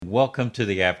welcome to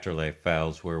the Afterlife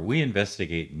Files, where we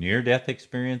investigate near-death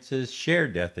experiences,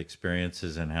 shared death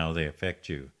experiences, and how they affect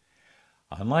you.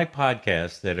 Unlike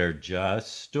podcasts that are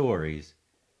just stories,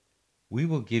 we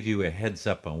will give you a heads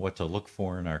up on what to look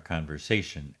for in our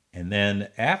conversation, and then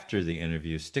after the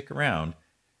interview, stick around.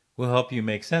 We'll help you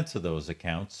make sense of those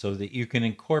accounts so that you can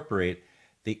incorporate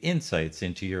the insights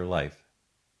into your life.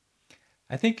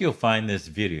 I think you'll find this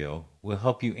video will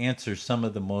help you answer some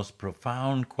of the most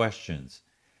profound questions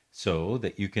so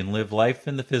that you can live life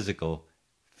in the physical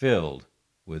filled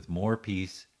with more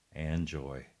peace and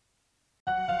joy.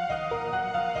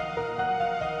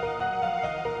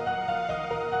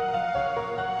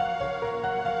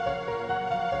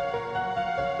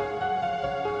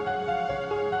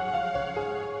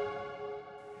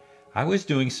 I was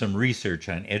doing some research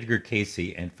on Edgar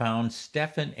Cayce and found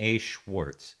Stephan A.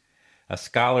 Schwartz, a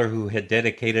scholar who had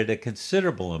dedicated a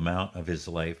considerable amount of his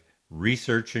life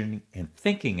researching and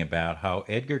thinking about how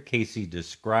Edgar Cayce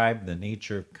described the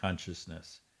nature of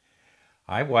consciousness.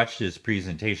 I watched his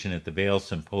presentation at the Vail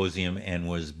Symposium and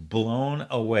was blown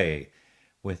away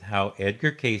with how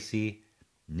Edgar Cayce,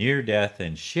 near-death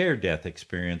and shared-death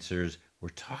experiencers were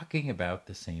talking about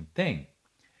the same thing.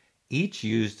 Each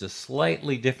used a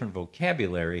slightly different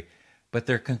vocabulary, but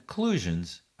their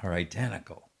conclusions are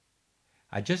identical.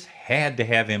 I just had to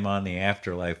have him on the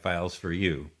Afterlife Files for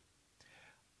you.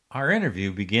 Our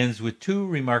interview begins with two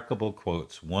remarkable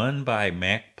quotes, one by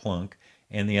Max Planck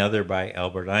and the other by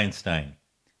Albert Einstein.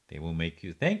 They will make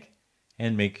you think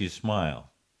and make you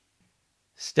smile.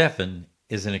 Stephan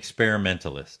is an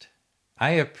experimentalist. I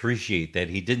appreciate that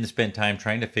he didn't spend time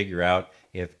trying to figure out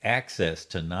if access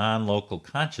to non-local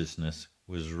consciousness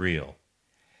was real.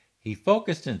 He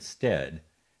focused instead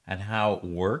on how it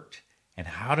worked and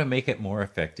how to make it more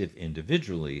effective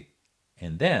individually.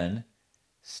 And then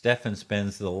Stephan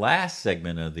spends the last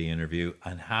segment of the interview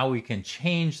on how we can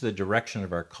change the direction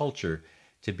of our culture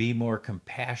to be more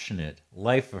compassionate,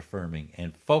 life-affirming,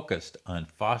 and focused on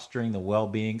fostering the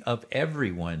well-being of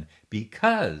everyone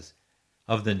because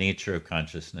of the nature of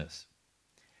consciousness.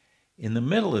 In the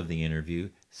middle of the interview,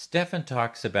 Stephan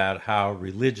talks about how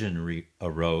religion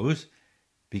arose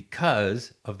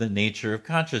because of the nature of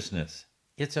consciousness.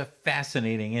 It's a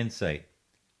fascinating insight.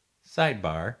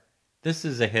 Sidebar, this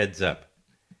is a heads up.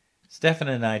 Stephan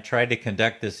and I tried to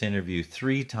conduct this interview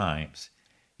 3 times.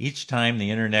 Each time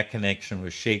the internet connection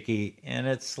was shaky, and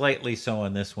it's slightly so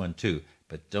on this one too,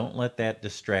 but don't let that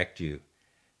distract you.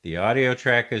 The audio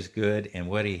track is good, and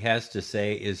what he has to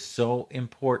say is so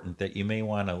important that you may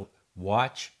want to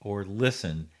watch or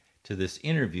listen to this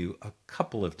interview a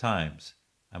couple of times.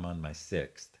 I'm on my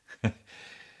 6th.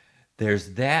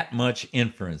 There's that much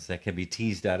inference that can be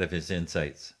teased out of his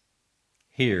insights.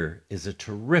 Here is a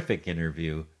terrific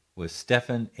interview with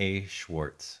Stephan A.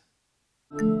 Schwartz.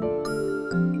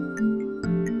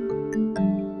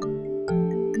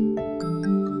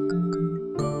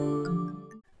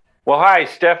 Well, hi,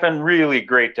 Stephan. Really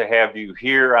great to have you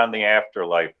here on the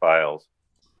Afterlife Files.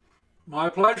 My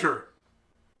pleasure.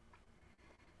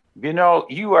 You know,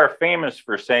 you are famous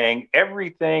for saying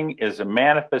everything is a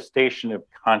manifestation of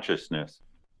consciousness.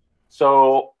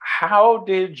 So how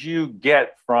did you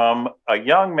get from a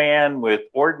young man with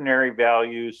ordinary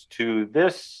values to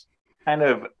this kind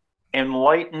of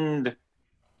enlightened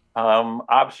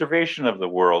observation of the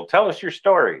world? Tell us your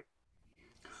story.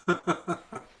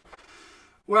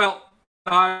 Well,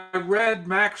 I read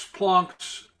Max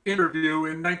Planck's interview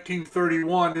in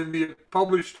 1931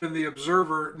 published in the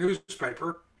Observer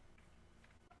newspaper.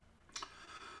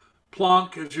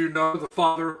 Planck, as you know, the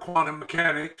father of quantum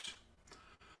mechanics.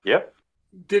 Yep.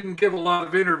 Didn't give a lot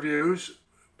of interviews,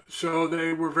 so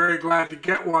they were very glad to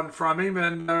get one from him.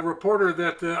 And a reporter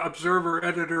that the Observer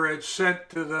editor had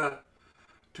sent to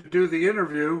do the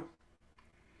interview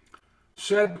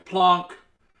said to Planck,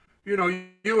 you know,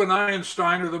 you and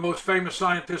Einstein are the most famous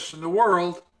scientists in the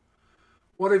world.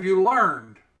 What have you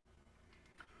learned?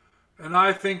 And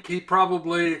I think he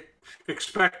probably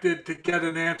expected to get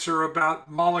an answer about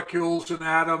molecules and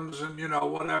atoms and, you know,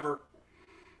 whatever.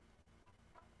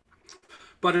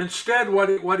 But instead,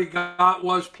 what he got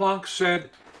was Planck said,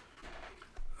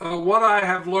 what I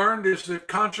have learned is that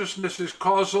consciousness is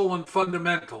causal and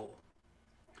fundamental.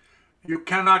 You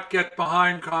cannot get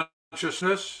behind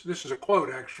consciousness. This is a quote,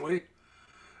 actually.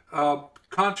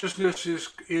 Consciousness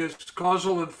is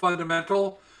causal and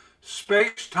fundamental.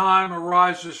 Space-time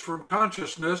arises from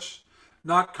consciousness,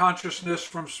 not consciousness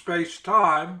from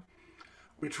space-time,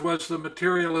 which was the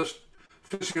materialist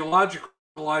physiological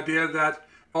idea that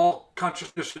all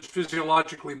consciousness is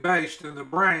physiologically based in the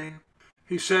brain.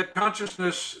 He said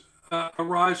consciousness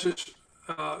arises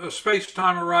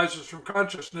space-time arises from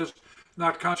consciousness,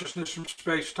 not consciousness from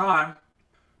space-time.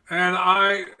 And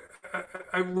I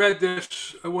read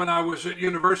this when I was at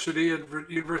university at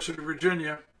University of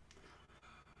Virginia,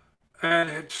 and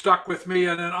it stuck with me.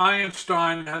 And then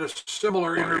Einstein had a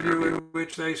similar interview in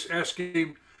which they asked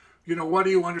him, what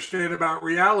do you understand about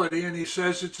reality? And he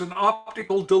says it's an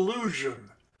optical delusion.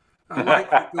 I like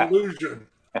the delusion.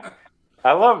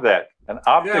 I love that. An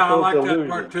optical Yeah, I like delusion. that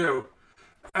part too.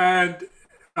 And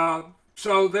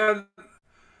so then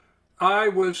I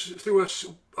was, through a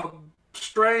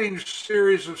strange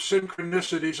series of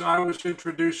synchronicities, I was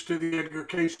introduced to the Edgar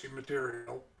Cayce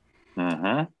material.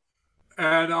 Mm-hmm.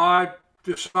 And I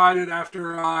decided,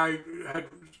 after I had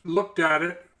looked at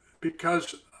it,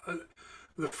 because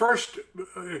the first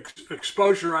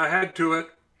exposure I had to it,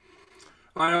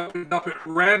 I opened up at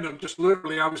random, just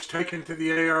literally. I was taken to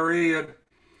the ARE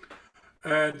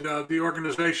and the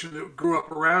organization that grew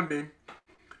up around him,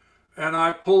 and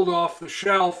I pulled off the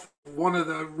shelf one of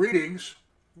the readings.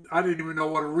 I didn't even know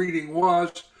what a reading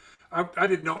was. I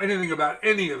didn't know anything about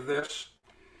any of this.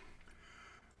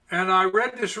 And I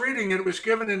read this reading, and it was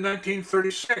given in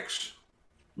 1936.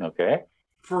 Okay.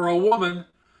 For a woman,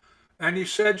 and he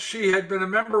said she had been a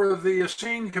member of the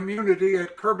Essene community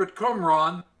at Khirbet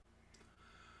Qumran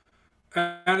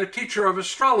and a teacher of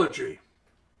astrology.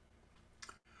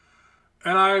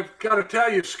 And I've got to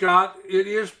tell you, Scott, it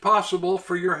is possible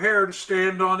for your hair to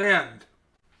stand on end.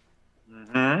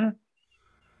 Mm-hmm.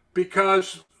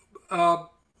 Because I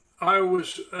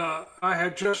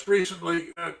had just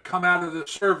recently come out of the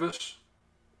service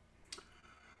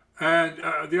and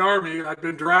the Army. I'd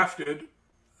been drafted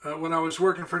when I was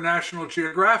working for National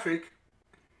Geographic.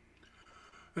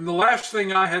 And the last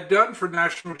thing I had done for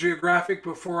National Geographic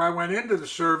before I went into the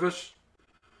service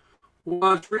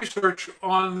was research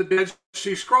on the Dead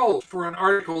Sea Scrolls for an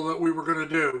article that we were going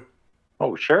to do.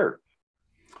 Oh, sure.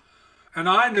 And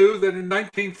I knew that in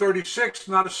 1936,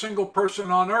 not a single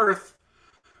person on Earth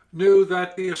knew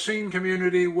that the Essene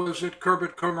community was at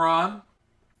Khirbet Qumran,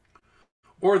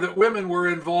 or that women were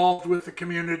involved with the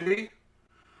community,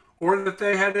 or that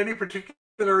they had any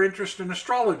particular interest in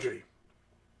astrology.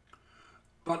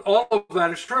 But all of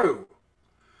that is true.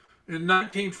 In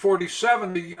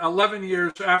 1947, 11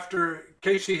 years after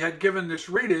Cayce had given this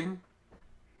reading,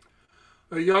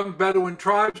 a young Bedouin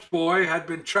tribes boy had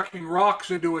been chucking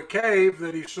rocks into a cave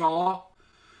that he saw,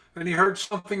 and he heard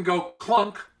something go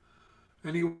clunk,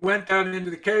 and he went down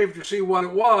into the cave to see what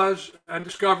it was and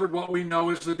discovered what we know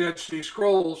as the Dead Sea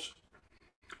Scrolls.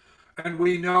 And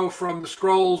we know from the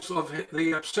scrolls of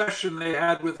the obsession they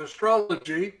had with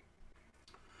astrology.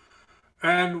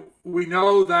 And we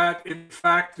know that, in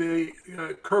fact, the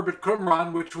Khirbet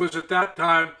Qumran, which was at that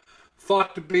time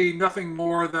thought to be nothing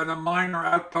more than a minor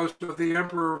outpost of the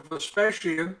Emperor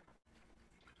Vespasian,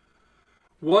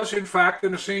 was in fact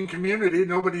an Essene community.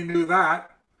 Nobody knew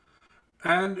that.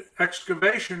 And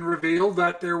excavation revealed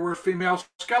that there were female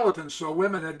skeletons, so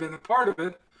women had been a part of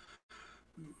it.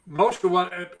 Most of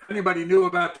what anybody knew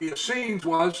about the Essenes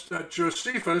was that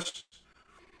Josephus,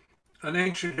 an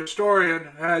ancient historian,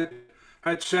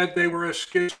 had said they were a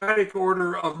schismatic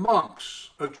order of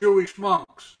monks, of Jewish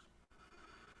monks.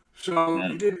 So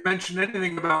he didn't mention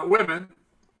anything about women,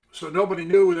 so nobody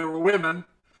knew there were women.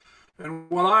 And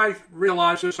what I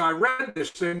realized as I read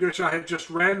this thing, which I had just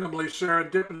randomly,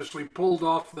 serendipitously pulled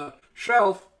off the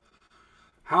shelf,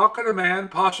 how could a man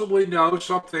possibly know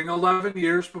something 11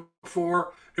 years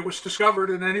before it was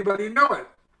discovered and anybody knew it?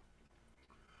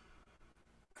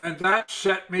 And that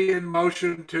set me in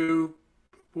motion to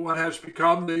what has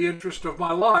become the interest of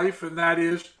my life, and that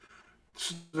is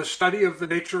the study of the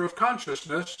nature of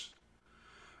consciousness.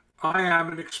 I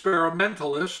am an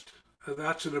experimentalist.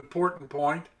 That's an important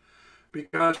point,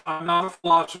 because I'm not a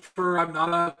philosopher, I'm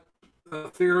not a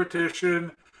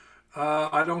theoretician,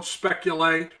 I don't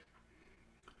speculate,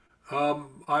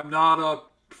 I'm not a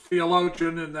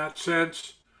theologian in that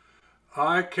sense.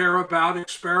 I care about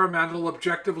experimental,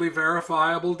 objectively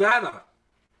verifiable data.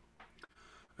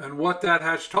 And what that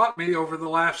has taught me over the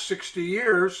last 60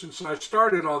 years since I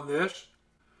started on this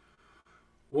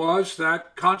was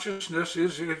that consciousness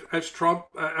is, as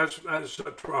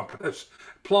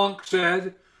Planck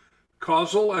said,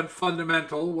 causal and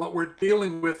fundamental. What we're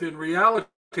dealing with in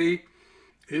reality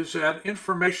is an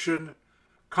information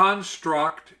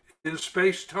construct in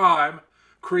space-time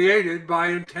created by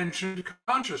intentioned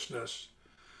consciousness,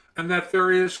 and that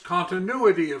there is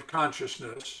continuity of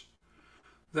consciousness.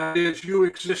 That is, you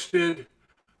existed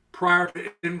prior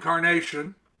to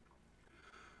incarnation,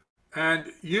 and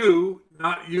you,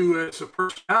 not you as a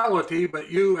personality,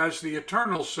 but you as the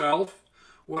eternal self,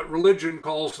 what religion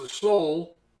calls the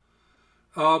soul,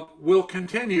 will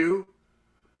continue,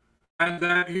 and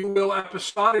that you will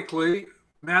episodically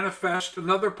manifest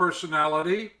another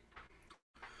personality,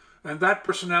 and that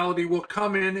personality will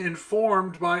come in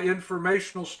informed by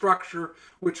informational structure,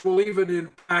 which will even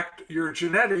impact your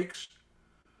genetics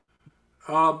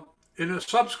in a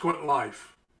subsequent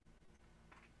life.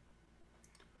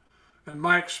 And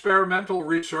my experimental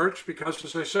research, because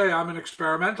as I say, I'm an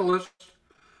experimentalist,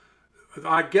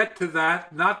 I get to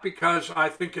that not because I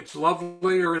think it's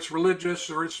lovely or it's religious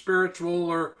or it's spiritual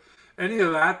or any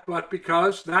of that, but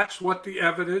because that's what the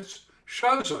evidence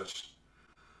shows us.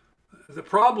 The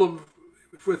problem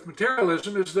with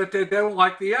materialism is that they don't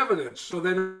like the evidence, so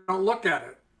they don't look at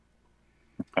it.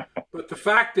 But the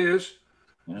fact is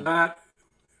that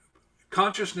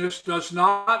consciousness does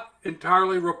not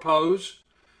entirely repose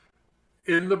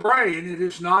in the brain. It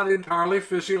is not entirely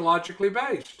physiologically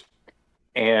based.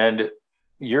 And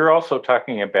you're also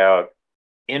talking about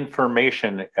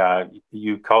information.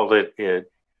 You called it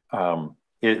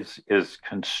is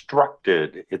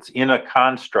constructed. It's in a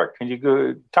construct. Can you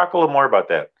go talk a little more about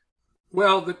that?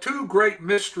 Well, the two great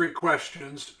mystery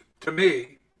questions to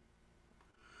me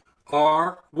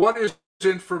are what is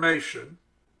information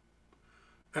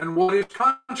and what is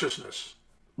consciousness?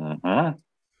 Mm-hmm.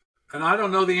 And I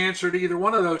don't know the answer to either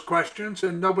one of those questions,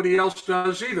 and nobody else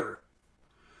does either.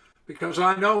 Because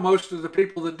I know most of the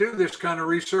people that do this kind of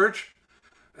research,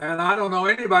 and I don't know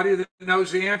anybody that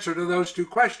knows the answer to those two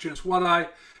questions. What I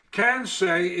can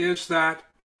say is that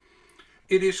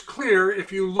it is clear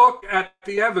if you look at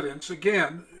the evidence,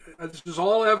 again, this is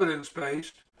all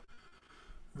evidence-based,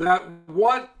 that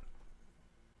what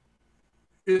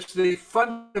is the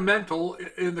fundamental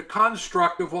in the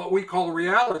construct of what we call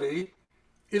reality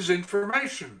is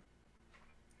information.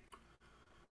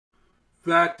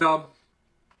 That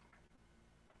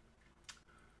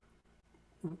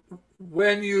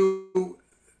when you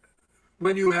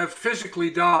have physically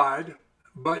died,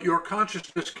 but your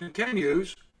consciousness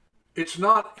continues, it's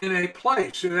not in a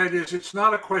place. That is, it's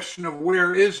not a question of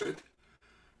where is it,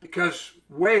 because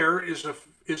where is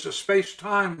a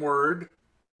space-time word.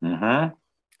 Mm-hmm.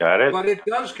 Got it. But it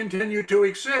does continue to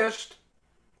exist.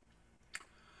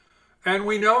 And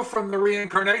we know from the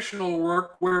reincarnational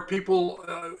work where people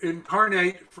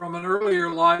incarnate from an earlier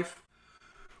life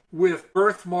with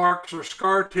birthmarks or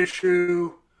scar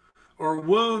tissue or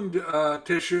wound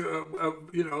tissue,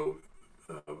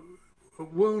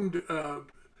 wound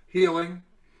healing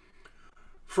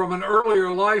from an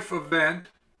earlier life event.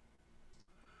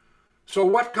 So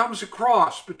what comes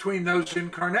across between those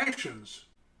incarnations?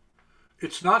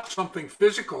 It's not something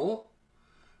physical,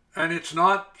 and it's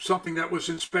not something that was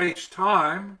in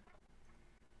space-time.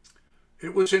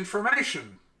 It was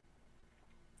information.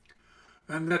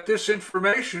 And that this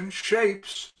information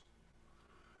shapes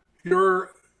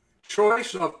your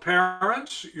choice of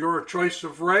parents, your choice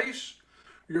of race,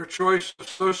 your choice of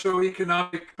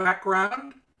socioeconomic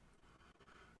background,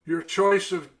 your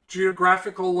choice of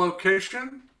geographical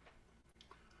location.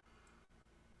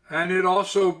 And it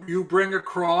also, you bring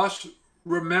across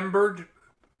remembered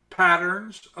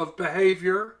patterns of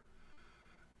behavior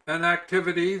and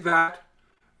activity that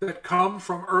come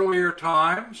from earlier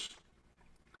times,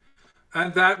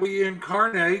 and that we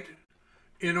incarnate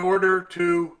in order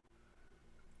to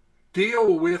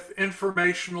deal with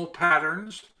informational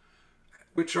patterns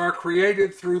which are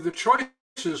created through the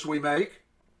choices we make.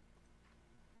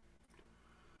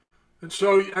 And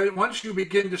so once you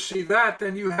begin to see that,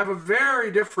 then you have a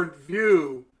very different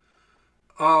view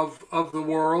of the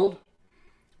world,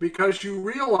 because you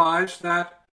realize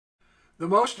that the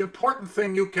most important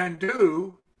thing you can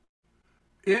do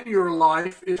in your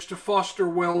life is to foster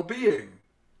well-being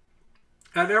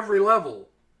at every level,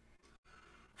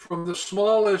 from the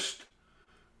smallest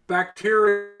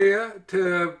bacteria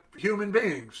to human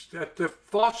beings. That the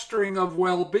fostering of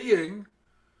well-being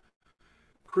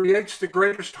creates the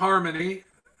greatest harmony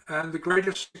and the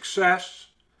greatest success.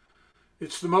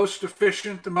 It's the most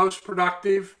efficient, the most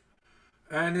productive,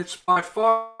 and it's by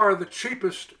far the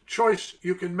cheapest choice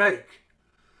you can make.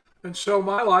 And so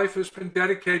my life has been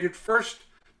dedicated first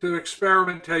to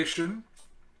experimentation,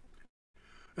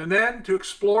 and then to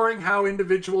exploring how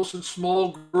individuals and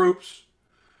small groups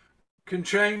can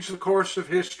change the course of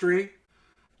history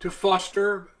to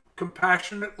foster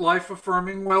compassionate,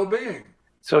 life-affirming well-being.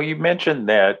 So you mentioned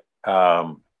that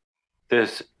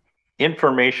this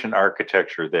information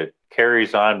architecture that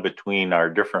carries on between our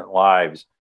different lives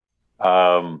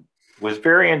was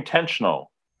very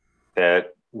intentional.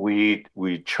 That we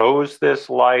chose this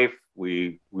life,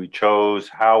 we chose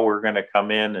how we're going to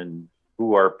come in and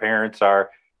who our parents are.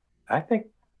 I think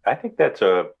that's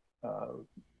a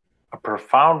a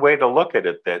profound way to look at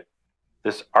it, that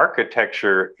this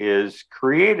architecture is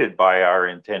created by our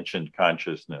intention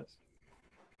consciousness.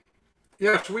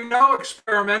 Yes, we know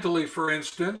experimentally, for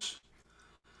instance,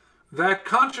 that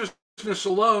consciousness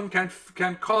alone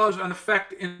can cause an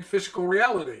effect in physical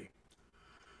reality.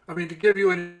 I mean, to give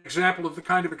you an example of the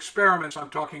kind of experiments I'm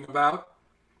talking about,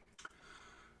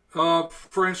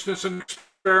 for instance, an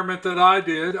experiment that I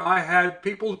did, I had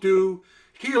people do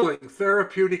healing,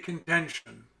 therapeutic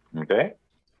intention. Okay.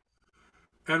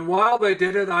 And while they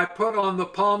did it, I put on the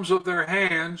palms of their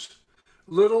hands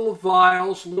little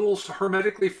vials, little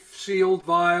hermetically sealed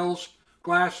vials,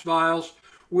 glass vials,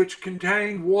 which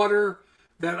contained water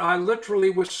that I literally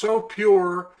was so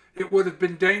pure it would have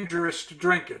been dangerous to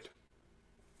drink it.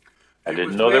 I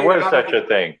didn't know there was such a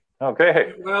thing.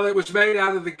 Okay. Well, it was made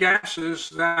out of the gases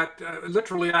that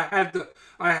literally I had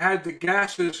the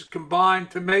gases combined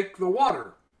to make the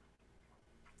water.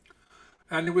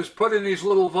 And it was put in these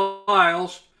little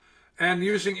vials, and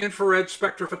using infrared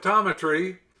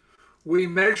spectrophotometry, we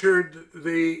measured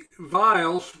the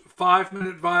vials,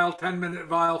 5-minute vial, 10-minute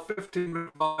vial,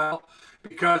 15-minute vial,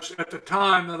 because at the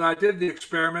time that I did the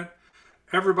experiment,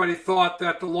 everybody thought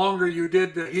that the longer you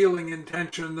did the healing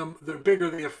intention, the bigger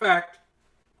the effect.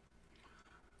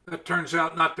 That turns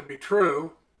out not to be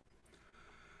true.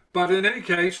 But in any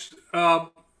case,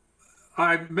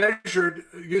 I measured,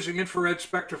 using infrared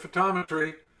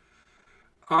spectrophotometry,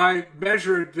 I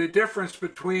measured the difference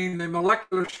between the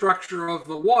molecular structure of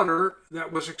the water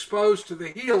that was exposed to the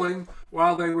healing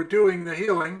while they were doing the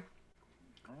healing,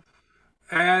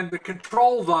 and the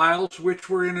control vials, which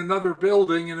were in another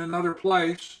building in another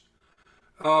place,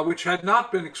 which had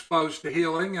not been exposed to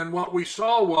healing. And what we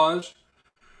saw was,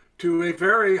 to a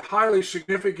very highly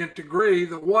significant degree,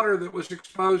 the water that was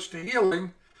exposed to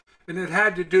healing, and it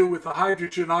had to do with the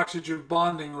hydrogen-oxygen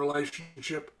bonding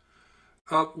relationship,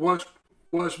 was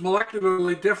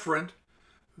molecularly different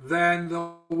than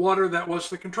the water that was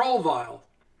the control vial.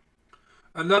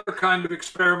 Another kind of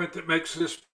experiment that makes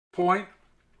this point,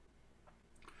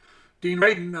 Dean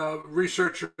Radin, a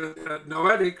researcher at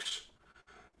Noetics,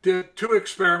 did 2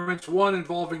 experiments, one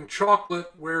involving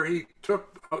chocolate, where he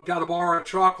got a bar of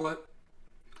chocolate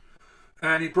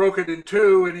and he broke it in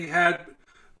 2, and he had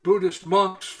Buddhist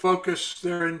monks focus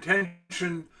their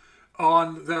intention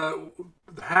on the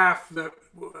half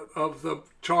of the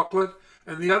chocolate,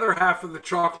 and the other half of the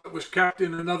chocolate was kept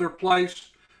in another place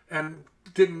and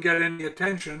didn't get any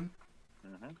attention.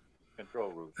 Mm-hmm.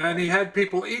 Control room. And he had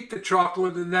people eat the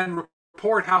chocolate and then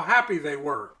report how happy they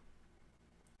were.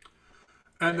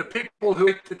 And the people who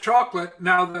ate the chocolate,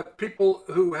 now the people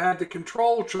who had the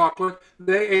control chocolate,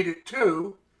 they ate it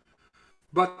too.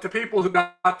 But the people who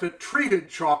got the treated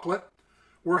chocolate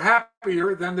were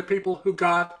happier than the people who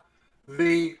got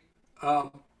the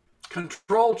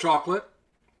control chocolate.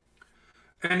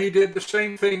 And he did the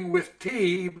same thing with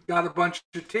tea. He got a bunch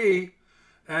of tea,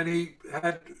 and he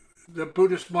had the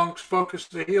Buddhist monks focus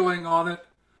the healing on it,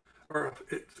 or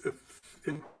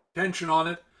intention on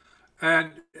it,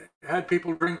 and had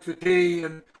people drink the tea.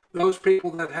 And those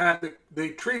people that had the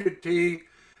treated tea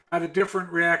had a different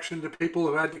reaction to people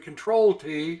who had the control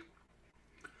tea.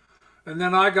 And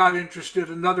then I got interested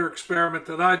in another experiment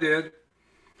that I did.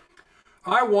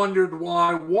 I wondered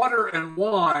why water and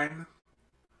wine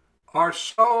are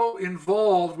so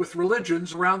involved with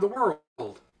religions around the world.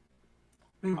 I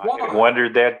mean, why? I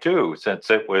wondered that too, since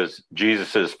it was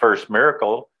Jesus's first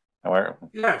miracle.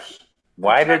 Yes.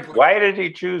 Why exactly. did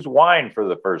he choose wine for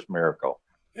the first miracle?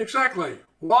 Exactly.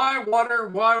 Why water?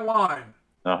 Why wine?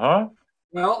 Uh-huh.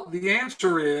 Well, the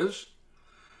answer is,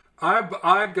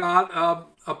 I got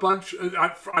a bunch.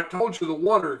 I told you the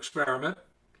water experiment,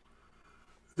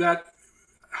 that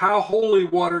how holy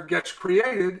water gets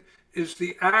created is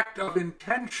the act of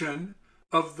intention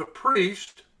of the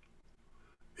priest,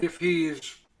 if he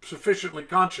is sufficiently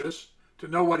conscious to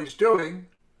know what he's doing,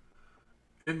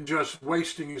 and just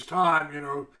wasting his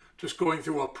time, just going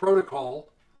through a protocol,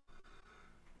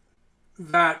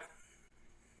 that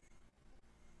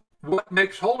what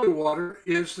makes holy water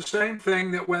is the same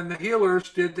thing that when the healers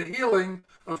did the healing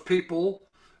of people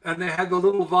and they had the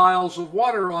little vials of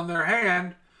water on their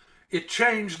hand, it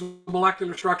changed the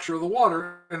molecular structure of the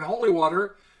water. And holy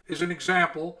water is an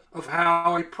example of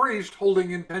how a priest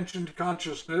holding intention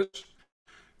consciousness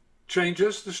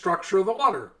changes the structure of the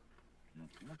water.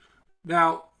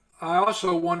 Now, I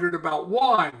also wondered about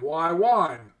wine. Why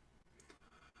wine?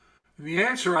 And the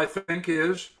answer, I think,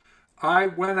 is I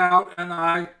went out and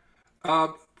I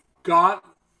got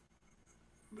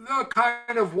the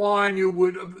kind of wine you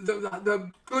would,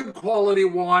 the good quality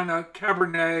wine, a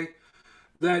Cabernet,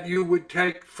 that you would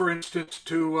take, for instance,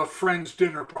 to a friend's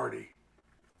dinner party.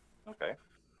 Okay.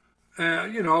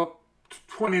 You know,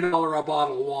 $20 a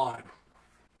bottle of wine.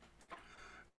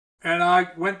 And I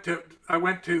went to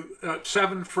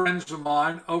 7 friends of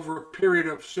mine over a period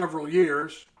of several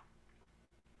years.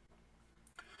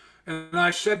 And I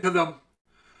said to them,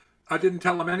 I didn't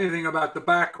tell them anything about the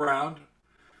background.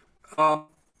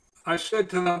 I said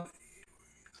to them,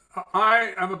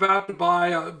 I am about to buy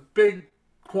a big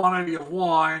quantity of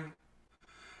wine,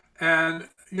 and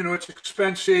you know it's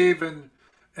expensive, and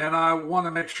I want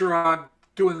to make sure I'm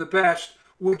doing the best.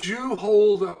 Would you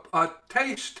hold a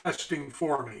taste testing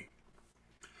for me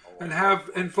and have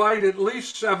invite at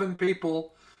least 7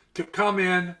 people to come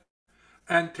in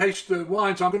and taste the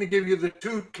wines? I'm going to give you the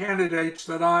 2 candidates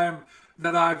that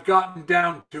I've gotten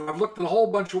down to. I've looked at a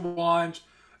whole bunch of wines,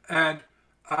 and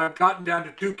I've gotten down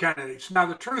to 2 candidates. Now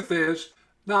the truth is,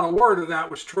 not a word of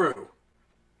that was true.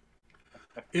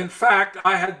 In fact,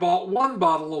 I had bought 1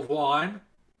 bottle of wine,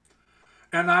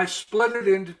 and I split it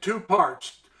into 2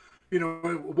 parts. You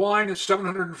know, wine is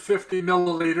 750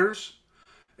 milliliters,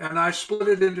 and I split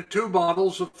it into 2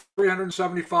 bottles of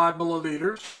 375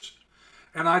 milliliters.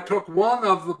 And I took one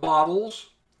of the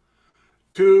bottles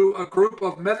to a group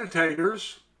of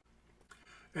meditators,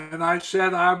 and I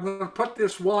said, I'm going to put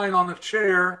this wine on a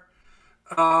chair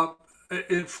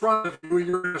in front of you.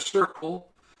 You're in a circle,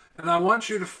 and I want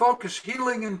you to focus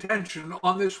healing intention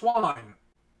on this wine.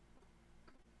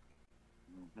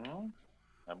 Mm-hmm.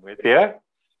 I'm with you.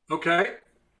 Okay.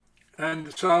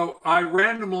 And so I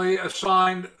randomly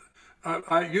assigned,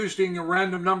 using a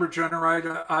random number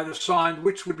generator, I'd assigned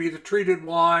which would be the treated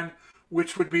wine,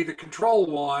 which would be the control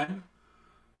wine.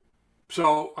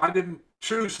 So I didn't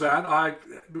choose that.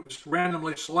 It was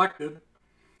randomly selected.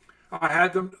 I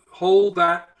had them hold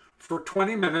that for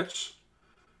 20 minutes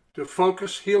to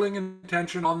focus healing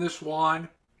intention on this wine.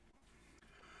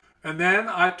 And then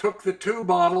I took the 2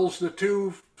 bottles, the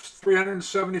 2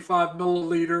 375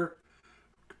 milliliter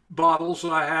bottles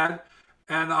that I had,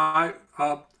 and I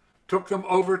took them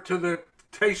over to the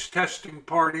taste testing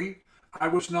party. I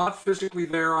was not physically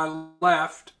there. I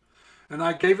left. And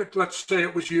I gave it, let's say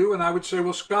it was you, and I would say,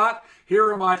 well, Scott, here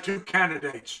are my 2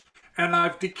 candidates. And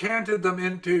I've decanted them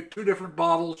into 2 different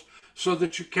bottles so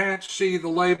that you can't see the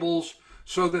labels,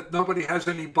 so that nobody has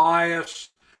any bias.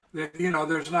 That, you know,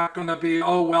 there's not going to be,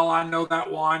 oh, well, I know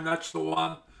that wine, that's the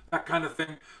one, that kind of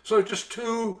thing. So just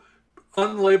 2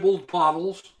 unlabeled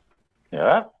bottles.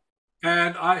 Yeah.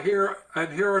 And here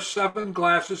are 7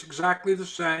 glasses exactly the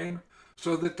same,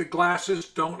 so that the glasses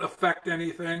don't affect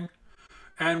anything.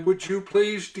 And would you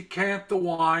please decant the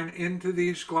wine into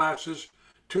these glasses,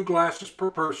 2 glasses per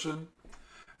person,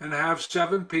 and have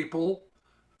 7 people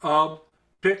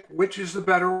pick which is the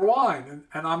better wine.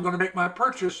 And I'm going to make my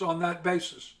purchase on that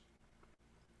basis.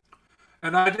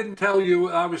 And I didn't tell you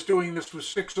I was doing this with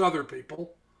 6 other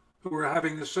people who were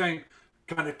having the same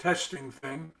kind of testing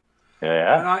thing.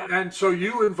 Yeah. And so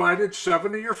you invited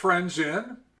 7 of your friends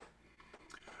in,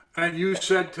 and you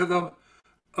said to them,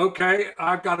 okay,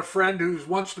 I've got a friend who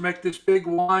wants to make this big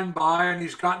wine buy, and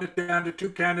he's gotten it down to 2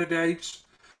 candidates,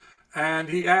 and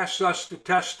he asks us to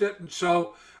test it. And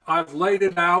so I've laid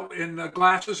it out, and the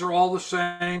glasses are all the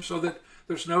same so that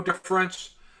there's no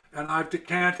difference. And I've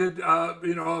decanted,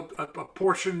 a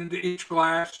portion into each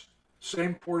glass,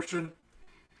 same portion.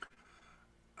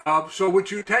 So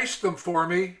would you taste them for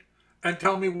me and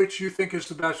tell me which you think is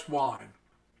the best wine?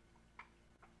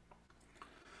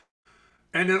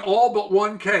 And in all but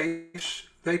one case,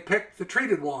 they picked the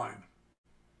treated wine.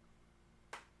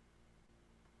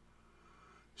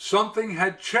 Something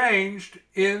had changed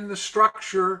in the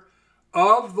structure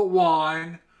of the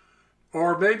wine,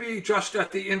 or maybe just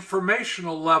at the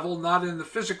informational level, not in the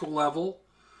physical level,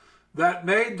 that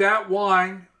made that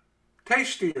wine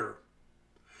tastier.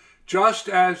 Just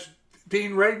as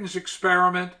Dean Radin's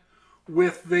experiment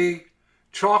with the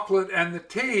chocolate and the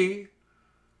tea,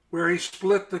 where he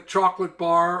split the chocolate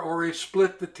bar, or he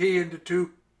split the tea into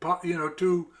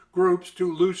 2 groups,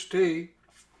 2 loose tea,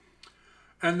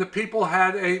 and the people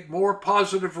had a more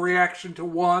positive reaction to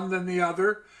one than the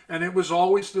other, and it was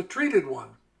always the treated one.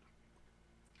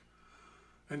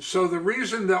 And so the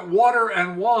reason that water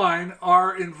and wine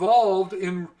are involved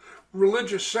in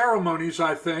religious ceremonies,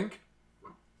 I think,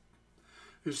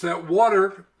 is that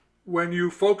water, when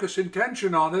you focus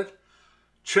intention on it,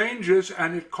 changes,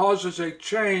 and it causes a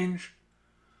change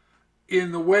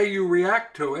in the way you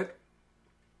react to it.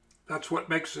 That's what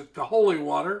makes it the holy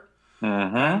water.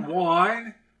 Mm-hmm. And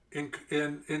wine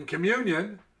in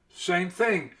communion, same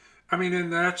thing. I mean,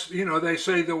 and that's, they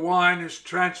say the wine is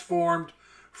transformed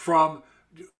from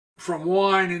from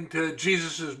wine into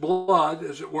Jesus's blood,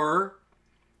 as it were,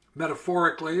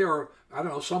 metaphorically, or I don't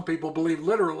know, some people believe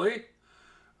literally,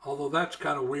 although that's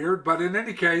kind of weird. But in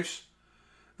any case,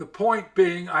 the point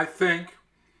being, I think,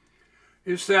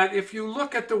 is that if you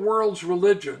look at the world's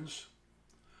religions,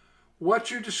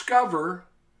 what you discover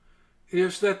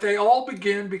is that they all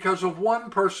begin because of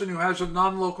one person who has a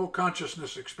non-local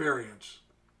consciousness experience.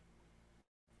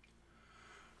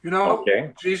 You know,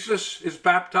 Okay. Jesus is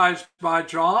baptized by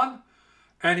John,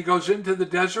 and he goes into the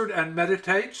desert and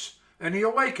meditates, and he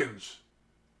awakens.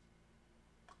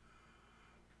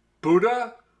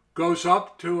 Buddha goes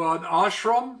up to an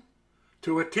ashram,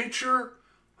 to a teacher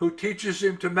who teaches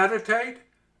him to meditate,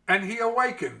 and he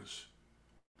awakens.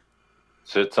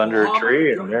 Sits under a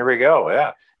tree, and there we go.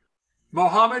 Yeah.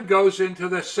 Muhammad goes into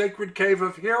the sacred cave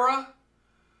of Hira.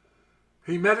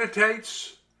 He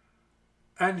meditates,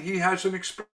 and he has an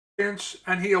experience,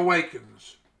 and he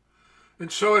awakens.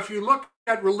 And so if you look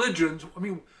at religions, I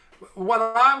mean, what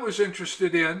I was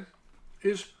interested in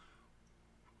is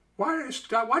why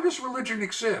does religion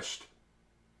exist?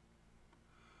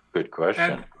 Good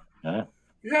question.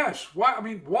 Yes, why? I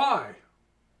mean, why?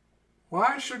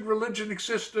 Why should religion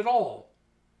exist at all?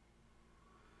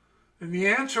 And the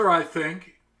answer, I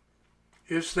think,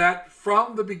 is that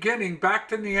from the beginning, back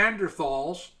to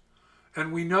Neanderthals,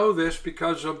 and we know this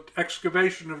because of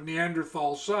excavation of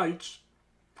Neanderthal sites,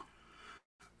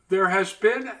 there has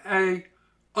been a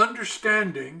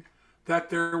understanding that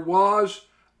there was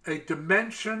a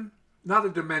dimension, not a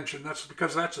dimension, that's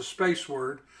because that's a space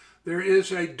word, there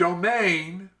is a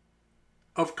domain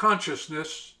of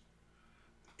consciousness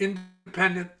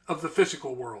independent of the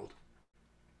physical world.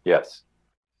 Yes.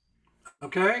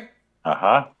 Okay?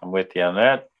 I'm with you on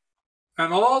that.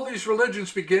 And all these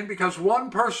religions begin because one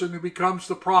person who becomes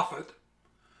the prophet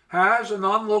has a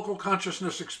non-local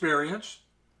consciousness experience,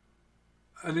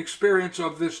 an experience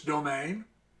of this domain.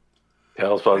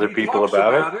 Tells other people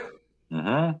about it.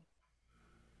 Mm-hmm.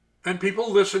 And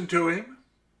people listen to him,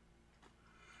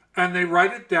 and they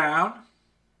write it down,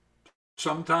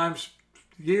 sometimes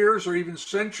years or even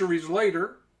centuries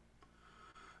later,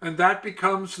 and that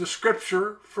becomes the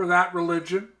scripture for that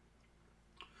religion.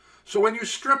 So when you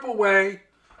strip away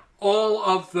all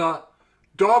of the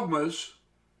dogmas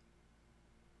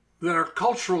that are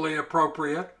culturally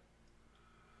appropriate,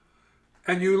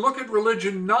 and you look at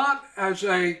religion not as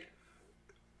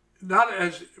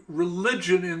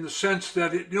religion in the sense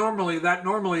that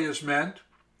normally is meant,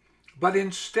 but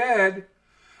instead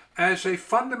as a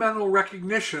fundamental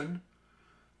recognition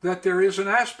that there is an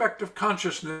aspect of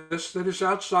consciousness that is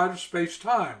outside of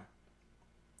space-time.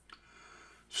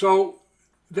 So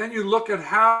then you look at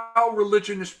how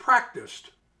religion is practiced.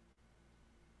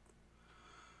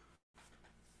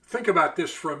 Think about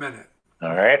this for a minute.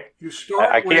 All right.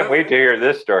 I can't wait to hear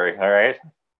this story. All right.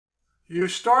 You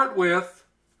start with,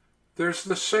 there's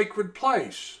the sacred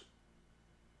place.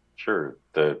 Sure.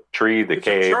 The tree, the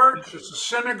cave. It's a church, it's a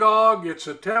synagogue, it's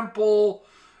a temple,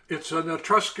 it's an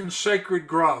Etruscan sacred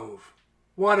grove,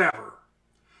 whatever.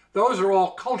 Those are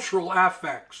all cultural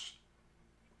affects,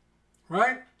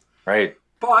 right? Right.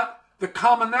 But the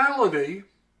commonality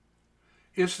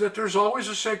is that there's always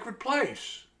a sacred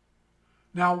place.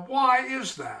 Now, why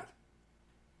is that?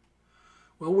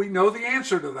 Well, we know the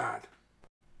answer to that.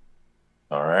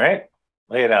 All right.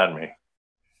 Lay it on me.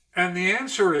 And the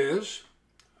answer is,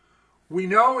 we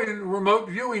know in remote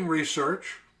viewing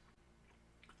research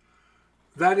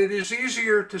that it is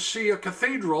easier to see a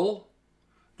cathedral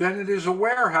than it is a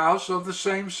warehouse of the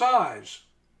same size.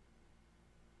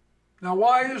 Now,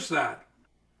 why is that?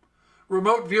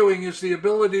 Remote viewing is the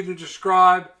ability to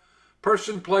describe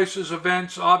person, places,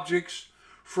 events, objects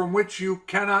from which you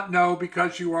cannot know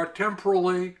because you are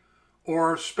temporally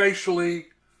or spatially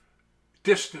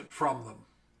distant from them.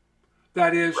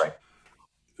 That is, right.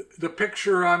 The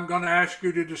picture I'm going to ask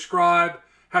you to describe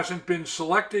hasn't been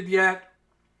selected yet.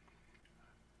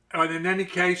 And in any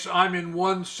case, I'm in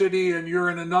one city and you're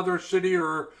in another city,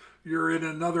 or you're in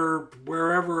another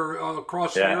wherever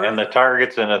across the earth. And the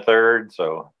target's in a third,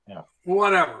 so yeah.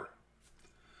 Whatever.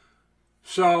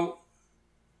 So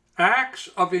acts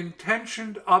of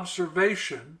intentioned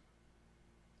observation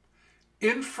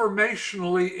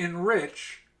informationally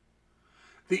enrich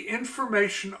the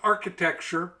information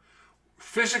architecture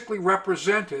physically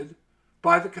represented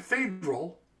by the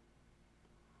cathedral,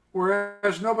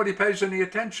 whereas nobody pays any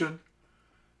attention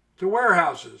to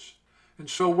warehouses. And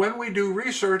so when we do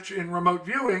research in remote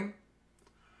viewing,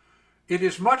 it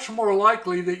is much more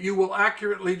likely that you will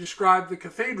accurately describe the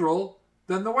cathedral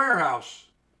than the warehouse.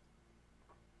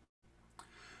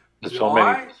 So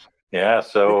why? Many. Yeah,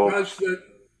 so because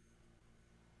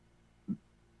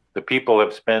the people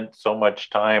have spent so much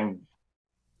time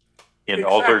in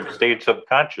altered Exactly. states of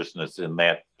consciousness in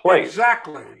that place.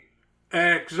 Exactly.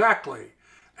 Exactly.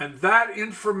 And that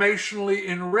informationally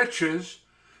enriches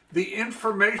the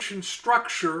information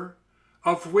structure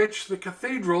of which the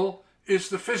cathedral is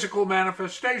the physical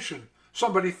manifestation.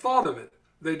 Somebody thought of it.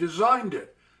 They designed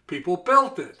it. People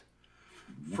built it.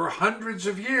 For hundreds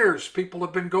of years, people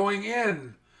have been going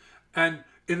in and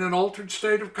in an altered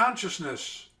state of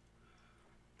consciousness.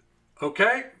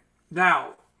 Okay?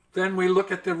 Now, then we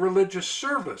look at the religious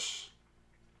service.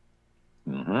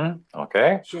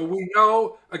 Okay. So we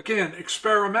know, again,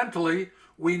 experimentally,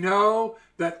 we know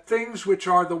that things which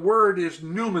are, the word is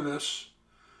numinous,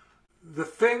 the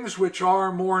things which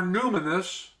are more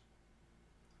numinous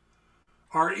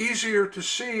are easier to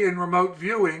see in remote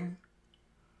viewing,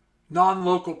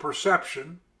 non-local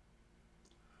perception,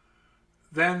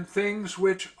 than things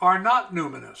which are not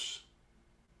numinous.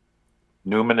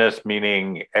 Numinous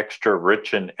meaning extra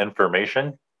rich in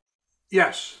information.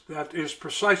 Yes, that is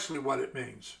precisely what it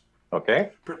means.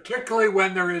 Okay. Particularly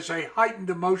when there is a heightened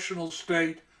emotional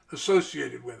state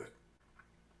associated with it.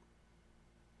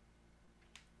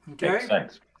 Okay? Makes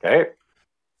sense. Okay.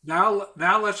 Now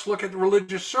let's look at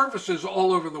religious services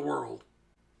all over the world.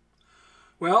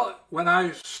 Well, when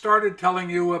I started telling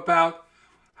you about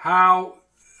how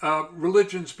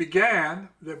religions began,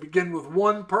 they begin with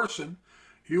one person,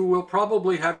 you will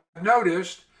probably have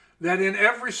noticed that in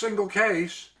every single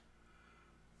case,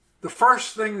 the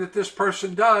first thing that this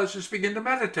person does is begin to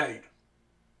meditate.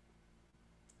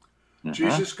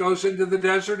 Jesus goes into the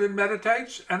desert and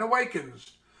meditates and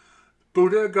awakens.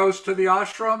 Buddha goes to the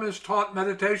ashram, is taught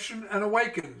meditation and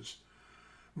awakens.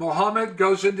 Muhammad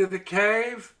goes into the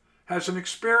cave, has an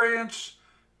experience,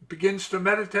 begins to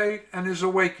meditate and is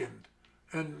awakened.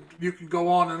 And you can go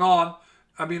on and on.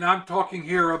 I mean, I'm talking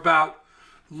here about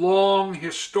long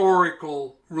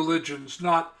historical religions,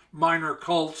 not minor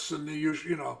cults and the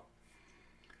usual, you know.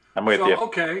 I'm with you.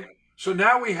 Okay, so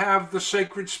now we have the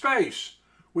sacred space,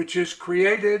 which is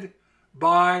created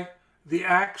by the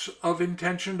acts of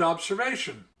intentioned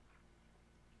observation.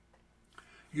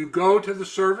 You go to the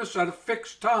service at a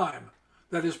fixed time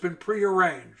that has been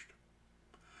prearranged,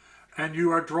 and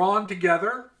you are drawn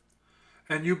together,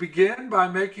 and you begin by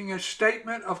making a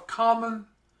statement of common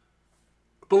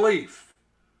belief.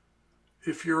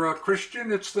 If you're a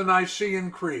Christian, it's the Nicene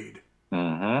Creed,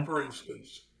 for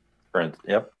instance.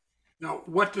 Yep. Now,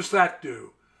 what does that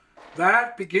do?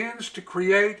 That begins to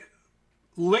create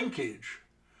linkage.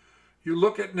 You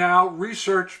look at now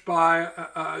research by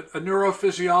a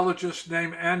neurophysiologist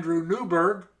named Andrew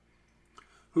Newberg,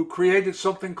 who created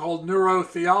something called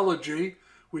neurotheology,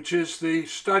 which is the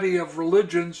study of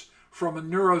religions from a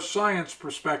neuroscience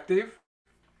perspective.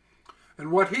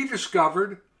 And what he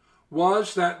discovered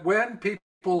was that when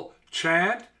people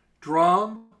chant,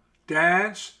 drum,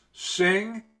 dance,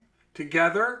 sing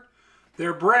together,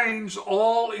 their brains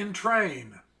all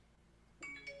entrain.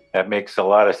 That makes a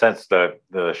lot of sense. The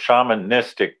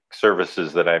shamanistic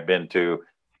services that I've been to,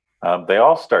 they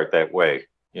all start that way.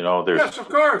 You know, Yes, of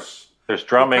course. There's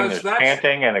drumming, Because there's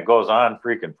chanting, and it goes on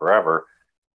freaking forever.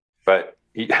 But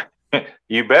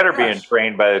you better be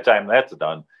entrained by the time that's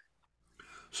done.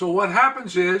 So what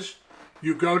happens is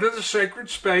you go to the sacred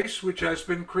space, which has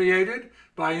been created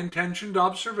by intentioned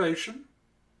observation.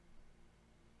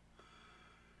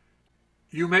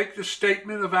 You make the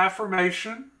statement of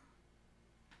affirmation.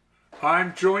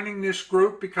 I'm joining this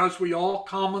group because we all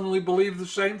commonly believe the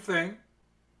same thing.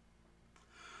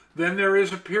 Then there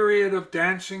is a period of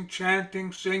dancing,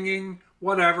 chanting, singing,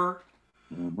 whatever,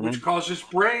 which causes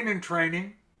brain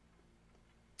entraining.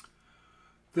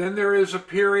 Then there is a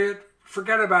period,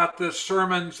 forget about the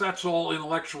sermons, that's all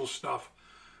intellectual stuff,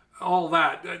 all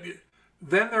that.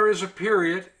 Then there is a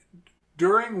period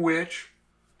during which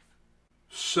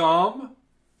some,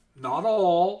 not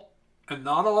all, and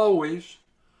not always,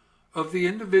 of the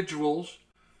individuals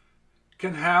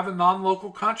can have a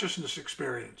non-local consciousness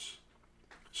experience.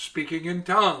 Speaking in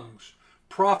tongues,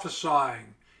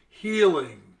 prophesying,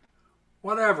 healing,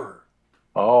 whatever.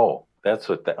 Oh, that's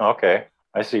what okay.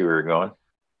 I see where you're going.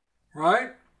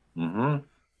 Right?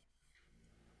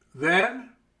 Then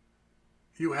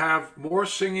you have more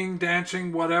singing,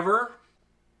 dancing, whatever,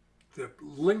 to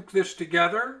link this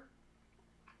together.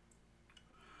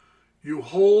 You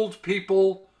hold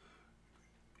people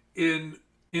in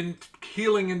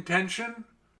healing intention.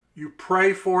 You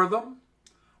pray for them.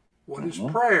 What is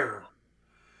prayer?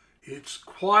 It's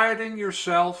quieting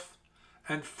yourself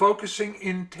and focusing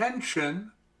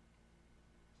intention,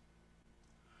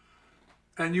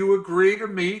 and you agree to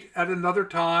meet at another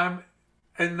time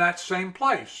in that same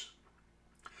place.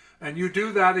 And you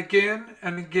do that again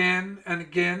and again and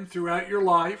again throughout your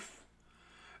life.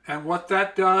 And what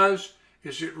that does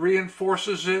is it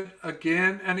reinforces it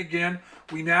again and again.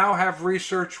 We now have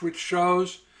research which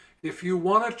shows if you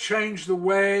want to change the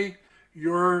way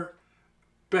your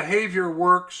behavior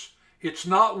works, it's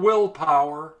not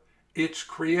willpower, it's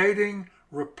creating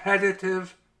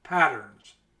repetitive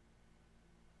patterns.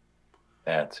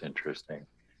 That's interesting.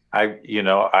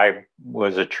 I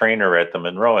was a trainer at the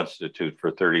Monroe Institute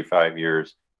for 35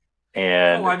 years.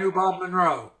 And I knew Bob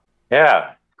Monroe.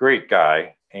 yeah, great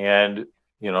guy. And,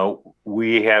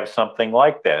 we have something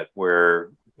like that where,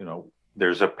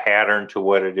 there's a pattern to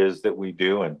what it is that we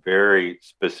do and very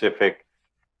specific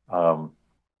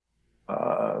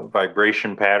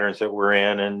vibration patterns that we're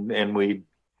in.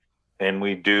 And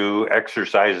we do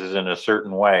exercises in a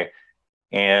certain way.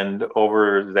 And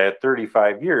over that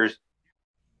 35 years,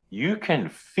 you can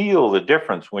feel the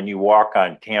difference when you walk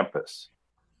on campus.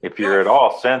 If you're at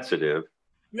all sensitive.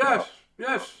 Yes.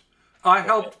 I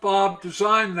helped Bob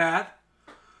design that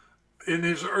in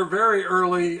his very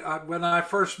early, when I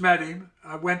first met him.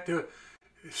 I went to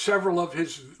several of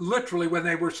his, literally when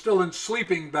they were still in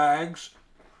sleeping bags,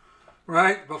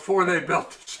 right? Before they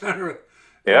built the center.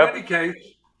 Yep. In any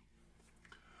case,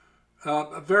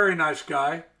 a very nice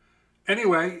guy.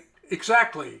 Anyway,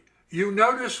 exactly. You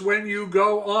notice when you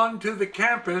go onto the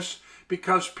campus,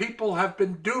 because people have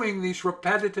been doing these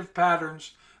repetitive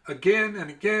patterns again and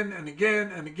again and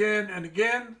again and again and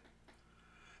again,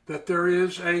 that there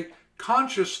is a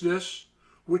consciousness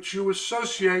which you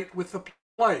associate with the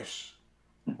place.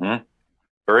 Mm-hmm.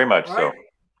 Very much right? so.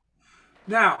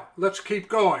 Now, let's keep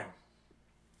going.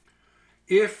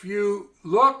 If you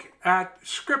look at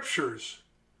scriptures,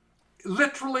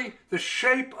 literally the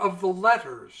shape of the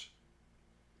letters,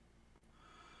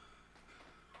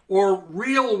 or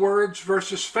real words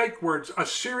versus fake words. A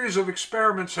series of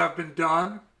experiments have been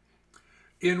done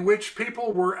in which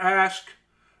people were asked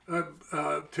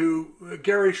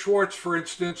Gary Schwartz, for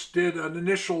instance, did an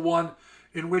initial one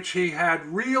in which he had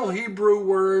real Hebrew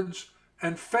words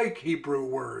and fake Hebrew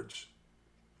words.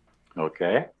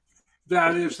 Okay.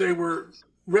 That is, they were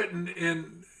written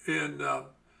in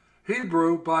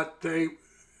Hebrew, but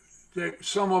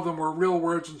some of them were real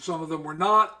words and some of them were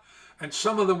not. And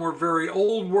some of them were very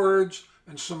old words,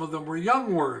 and some of them were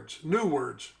young words, new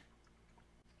words.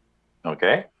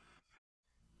 Okay.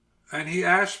 And he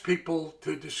asked people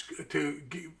to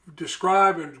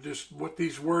describe what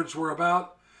these words were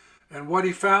about. And what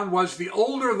he found was the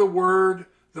older the word,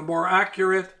 the more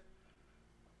accurate.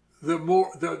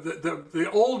 The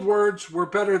old words were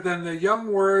better than the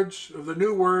young words, or the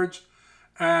new words,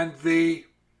 and the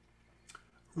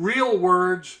real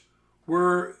words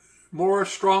were more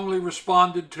strongly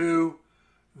responded to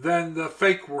than the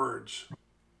fake words.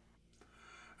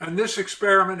 And this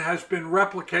experiment has been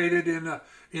replicated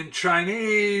in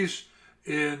Chinese,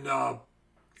 in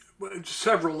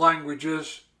several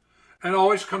languages, and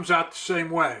always comes out the same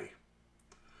way.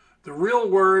 The real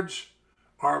words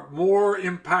are more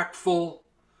impactful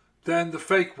than the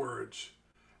fake words.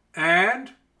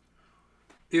 And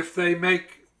if they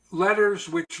make letters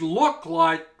which look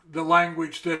like the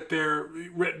language that they're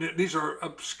written in, these are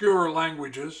obscure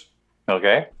languages.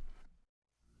 Okay.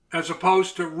 As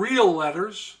opposed to real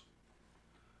letters,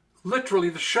 literally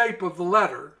the shape of the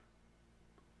letter,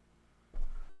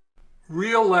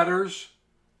 real letters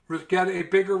get a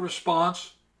bigger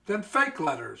response than fake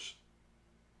letters.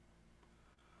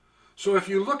 So if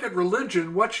you look at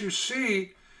religion, what you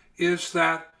see is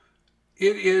that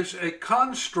it is a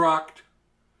construct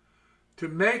to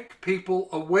make people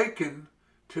awaken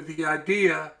to the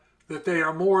idea that they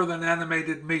are more than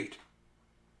animated meat.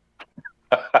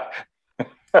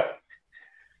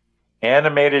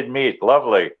 Animated meat,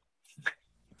 lovely.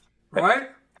 Right?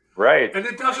 Right. And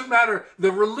it doesn't matter.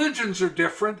 The religions are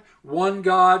different. One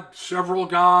God, several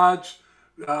gods,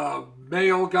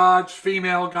 male gods,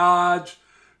 female gods,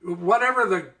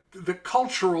 whatever the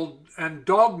cultural and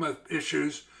dogma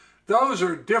issues, those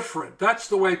are different. That's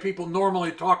the way people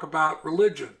normally talk about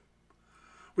religion.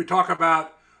 We talk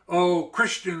about,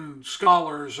 Christian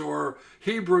scholars or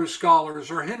Hebrew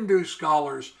scholars or Hindu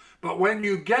scholars. But when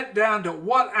you get down to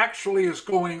what actually is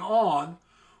going on,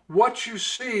 what you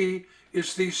see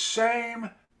is these same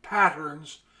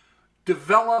patterns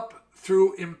develop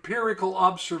through empirical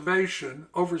observation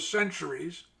over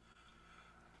centuries,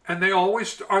 and they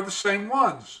always are the same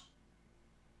ones.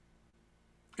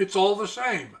 It's all the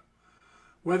same.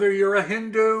 Whether you're a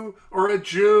Hindu or a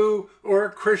Jew or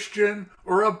a Christian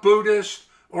or a Buddhist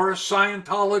or a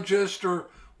Scientologist or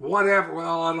whatever.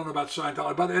 Well, I don't know about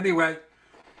Scientology, but anyway,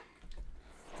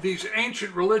 these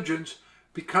ancient religions,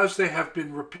 because they have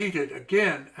been repeated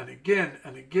again and again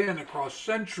and again across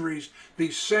centuries,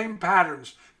 these same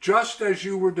patterns, just as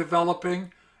you were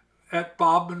developing at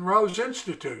Bob Monroe's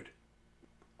Institute.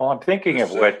 Well, I'm thinking The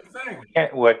of same thing.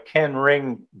 what Ken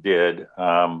Ring did,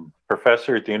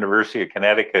 professor at the University of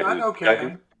Connecticut, I know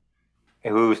Ken.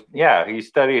 he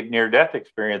studied near-death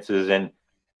experiences,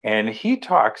 and he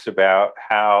talks about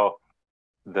how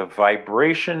the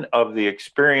vibration of the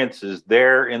experience is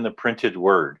there in the printed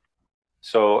word.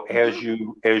 So as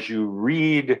you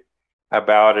read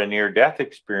about a near-death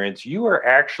experience, you are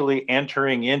actually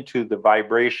entering into the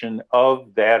vibration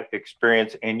of that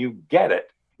experience, and you get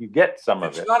it. You get some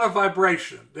of it. It's not a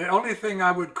vibration. The only thing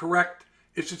I would correct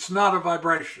is it's not a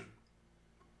vibration.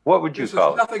 What would you This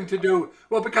call has it? nothing to do,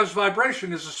 well, because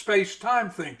vibration is a space-time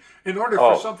thing. In order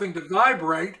for something to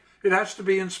vibrate, it has to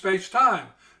be in space-time.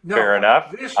 No, fair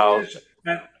enough.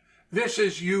 This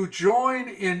is you join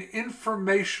in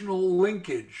informational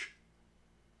linkage.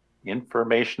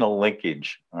 Informational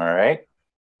linkage. All right.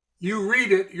 You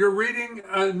read it, you're reading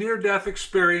a near-death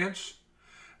experience,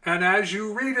 and as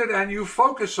you read it and you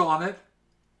focus on it,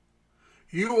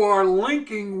 you are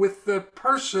linking with the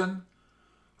person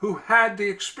who had the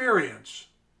experience.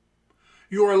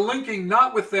 You are linking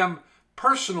not with them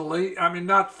personally, I mean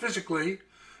not physically,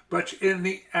 but in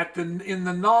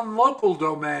the non-local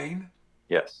domain.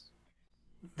 Yes.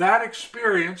 That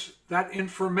experience, that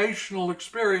informational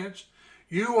experience,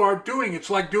 you are doing. It's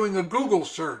like doing a Google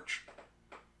search.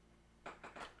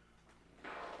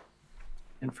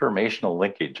 Informational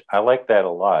linkage. I like that a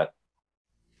lot.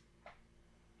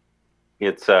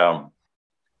 It's and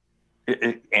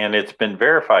it's been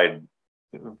verified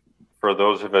for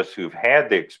those of us who've had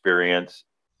the experience.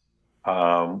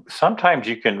 Sometimes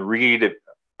you can read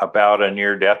about a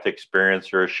near-death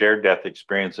experience or a shared death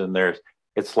experience, and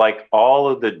it's like all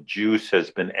of the juice has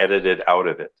been edited out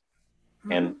of it.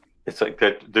 Mm-hmm. And it's like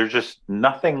that there's just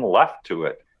nothing left to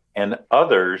it. And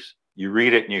others, you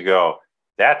read it and you go,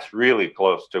 that's really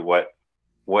close to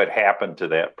what happened to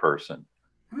that person.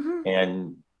 Mm-hmm.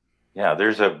 And yeah,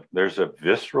 there's a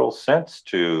visceral sense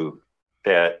to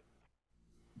that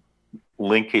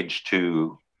linkage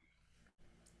to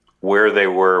where they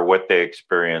were, what they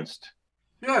experienced.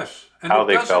 Yes, and how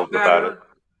they felt about it.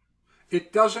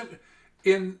 It doesn't,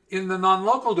 in the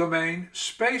non-local domain,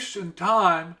 space and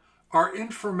time are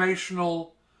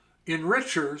informational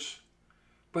enrichers,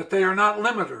 but they are not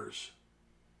limiters.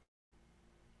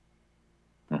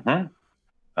 Mm-hmm.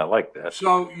 I like that.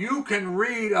 So you can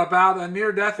read about a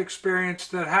near-death experience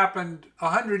that happened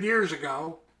 100 years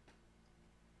ago.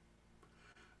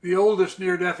 The oldest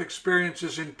near-death experience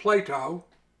is in Plato.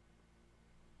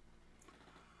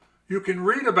 You can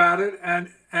read about it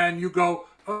and you go,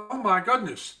 oh my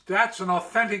goodness, that's an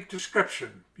authentic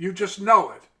description. You just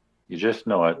know it. You just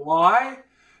know it. Why?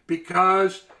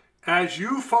 Because as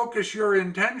you focus your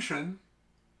intention,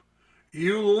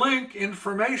 you link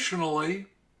informationally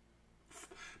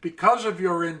because of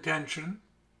your intention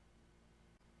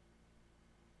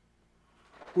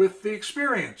with the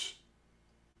experience.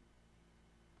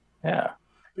 Yeah.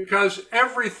 Because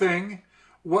everything,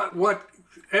 what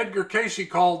Edgar Cayce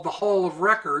called the Hall of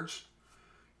Records,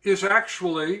 is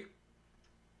actually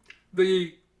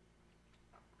the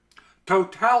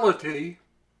totality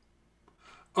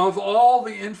of all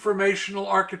the informational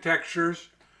architectures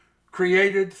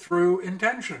created through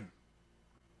intention.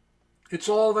 It's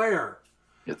all there.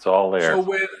 It's all there. So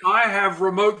when I have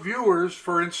remote viewers,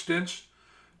 for instance,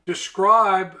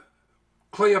 describe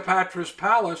Cleopatra's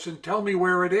palace and tell me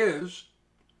where it is,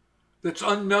 that's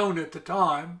unknown at the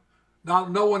time,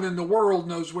 no one in the world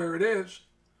knows where it is,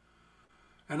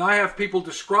 and I have people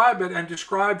describe it and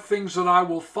describe things that I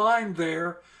will find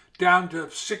there down to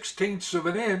 1/16 of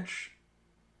an inch.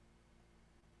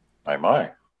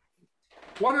 My.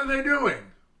 What are they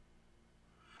doing?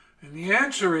 And the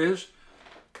answer is,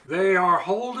 they are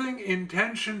holding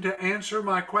intention to answer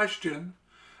my question,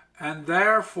 and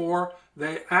therefore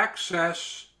they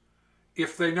access,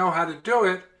 if they know how to do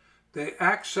it, they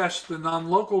access the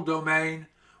non-local domain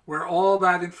where all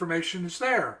that information is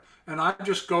there. And I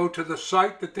just go to the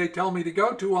site that they tell me to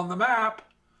go to on the map,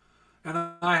 and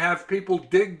I have people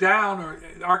dig down, or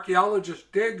archaeologists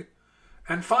dig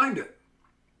and find it.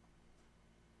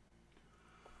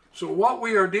 So what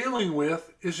we are dealing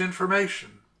with is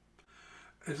information.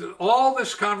 All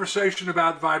this conversation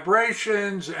about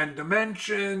vibrations and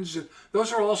dimensions,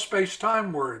 those are all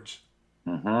space-time words.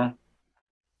 Mm-hmm.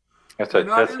 That's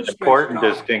an important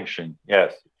distinction,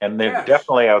 yes. And they're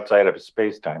definitely outside of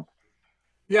space-time.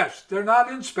 Yes, they're not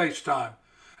in space-time.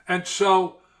 And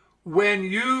so when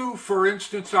you, for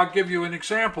instance, I'll give you an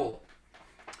example.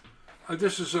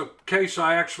 this is a case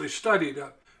I actually studied.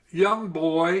 A young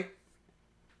boy,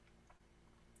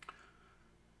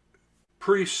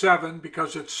 pre-7,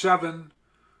 because at 7,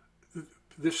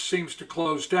 this seems to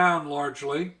close down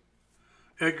largely.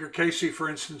 Edgar Cayce, for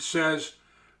instance, says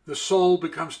the soul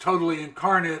becomes totally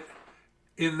incarnate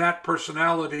in that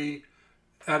personality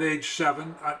at age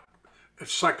 7.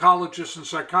 Psychologists and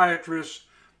psychiatrists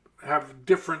have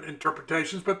different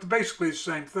interpretations, but basically the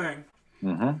same thing.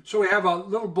 Mm-hmm. So we have a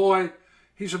little boy,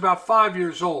 he's about 5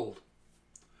 years old.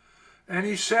 And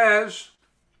he says,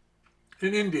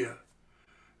 in India,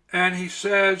 and he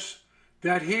says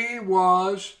that he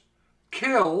was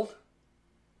killed.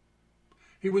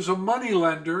 He was a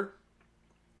moneylender,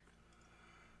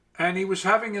 and he was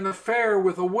having an affair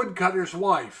with a woodcutter's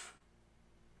wife.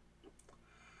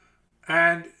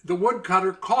 And the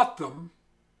woodcutter caught them,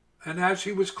 and as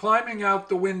he was climbing out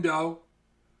the window,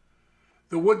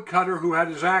 the woodcutter, who had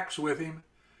his axe with him,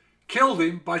 killed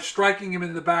him by striking him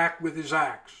in the back with his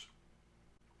axe.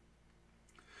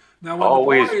 Now, when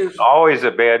always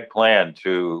a bad plan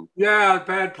to. Yeah,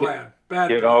 bad plan.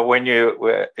 When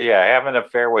you have an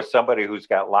affair with somebody who's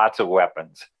got lots of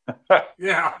weapons.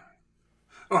 Yeah,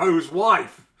 or whose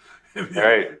wife.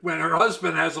 Right. When her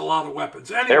husband has a lot of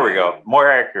weapons. Anyway, there we go.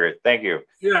 More accurate. Thank you.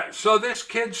 Yeah. So this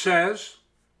kid says,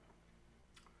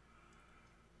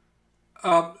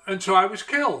 and so I was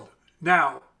killed.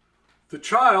 Now, the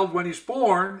child, when he's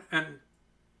born and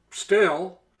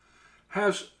still,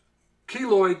 has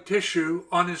keloid tissue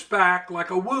on his back, like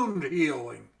a wound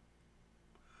healing,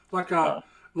 like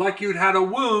you'd had a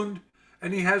wound,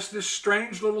 and he has this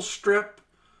strange little strip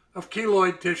of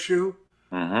keloid tissue,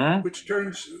 mm-hmm. which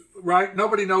turns right.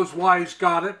 Nobody knows why he's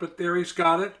got it, but there he's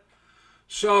got it.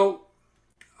 So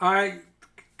I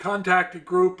contact a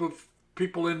group of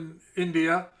people in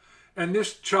India, and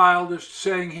this child is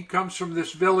saying he comes from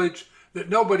this village that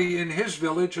nobody in his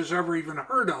village has ever even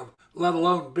heard of, let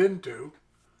alone been to.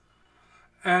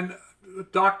 And the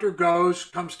doctor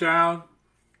comes down,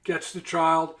 gets the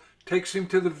child, takes him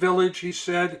to the village he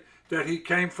said that he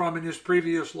came from in his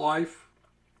previous life.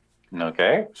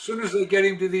 Okay. As soon as they get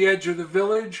him to the edge of the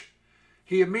village,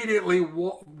 he immediately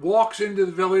walks into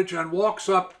the village and walks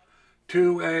up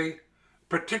to a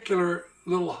particular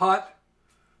little hut,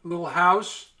 little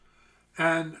house,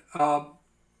 and an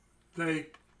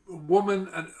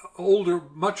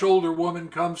much older woman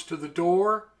comes to the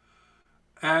door,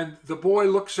 and the boy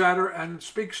looks at her and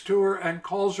speaks to her and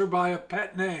calls her by a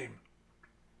pet name.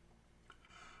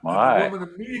 My. And the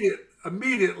woman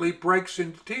immediately breaks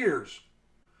into tears,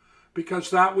 because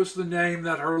that was the name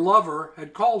that her lover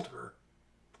had called her,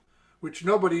 which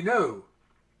nobody knew.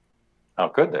 How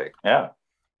could they? Yeah.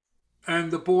 And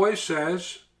the boy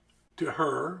says to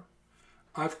her,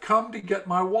 "I've come to get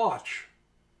my watch."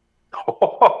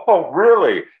 Oh,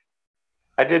 really?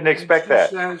 I didn't expect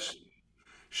that.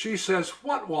 She says,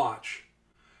 "What watch?"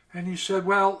 And he said,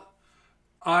 "Well,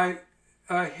 I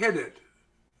hid it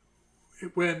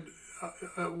when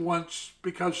once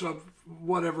because of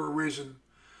whatever reason."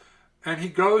 And he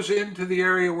goes into the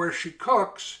area where she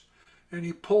cooks, and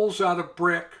he pulls out a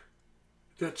brick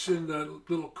that's in the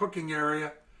little cooking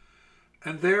area,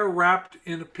 and there, wrapped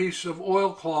in a piece of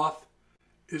oilcloth,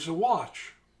 is a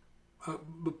watch, a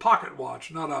pocket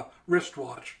watch, not a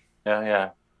wristwatch.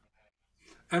 Yeah.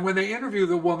 And when they interview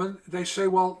the woman, they say,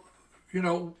 "Well,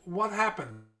 what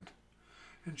happened?"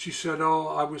 And she said, "Oh,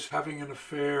 I was having an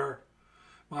affair.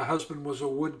 My husband was a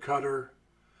woodcutter,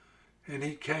 and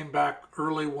he came back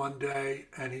early one day,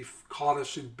 and he caught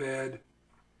us in bed.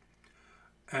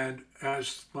 And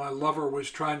as my lover was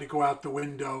trying to go out the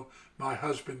window, my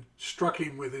husband struck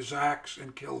him with his axe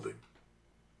and killed him."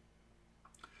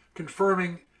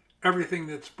 Confirming everything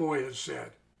this boy has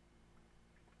said.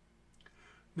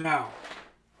 Now,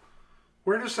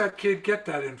 where does that kid get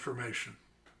that information?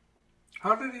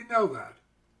 How did he know that?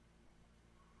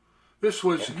 This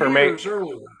was years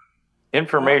earlier.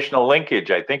 Informational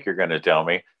linkage, I think you're going to tell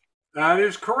me. That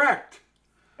is correct.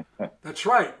 That's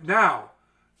right. Now,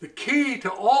 the key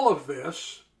to all of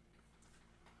this,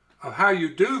 of how you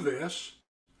do this,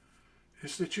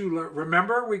 is that you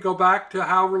remember, we go back to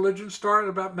how religion started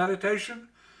about meditation.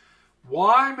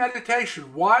 Why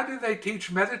meditation? Why do they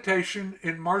teach meditation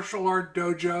in martial art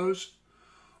dojos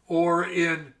or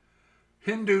in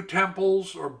Hindu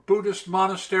temples or Buddhist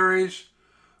monasteries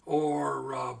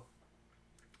or,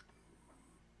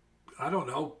 I don't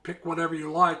know, pick whatever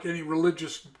you like, any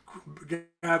religious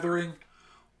gathering?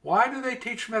 Why do they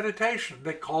teach meditation?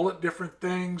 They call it different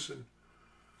things. And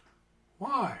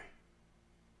why?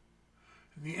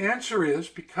 And the answer is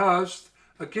because,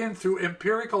 again, through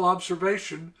empirical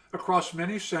observation across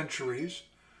many centuries,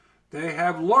 They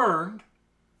have learned,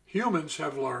 humans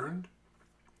have learned,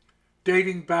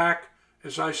 dating back,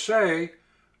 as I say,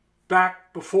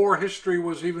 back before history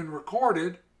was even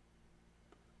recorded.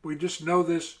 We just know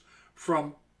this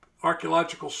from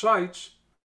archaeological sites,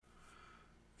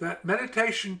 that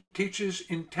meditation teaches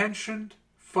intentioned,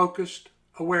 focused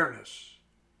awareness.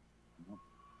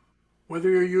 Whether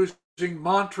you're using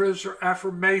mantras or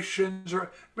affirmations,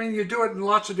 you do it in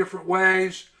lots of different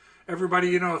ways.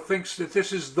 Everybody, thinks that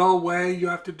this is the way you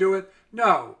have to do it.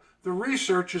 No, the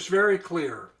research is very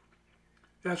clear.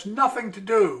 It has nothing to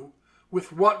do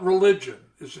with what religion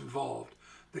is involved.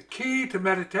 The key to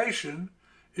meditation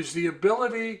is the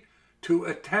ability to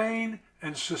attain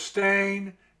and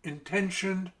sustain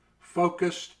intentioned,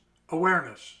 focused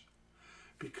awareness.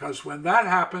 Because when that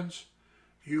happens,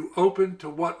 you open to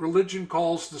what religion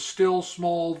calls the still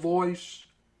small voice.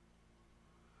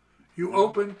 You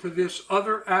open to this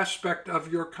other aspect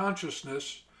of your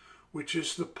consciousness, which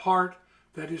is the part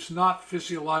that is not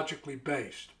physiologically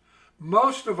based.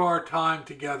 Most of our time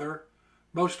together,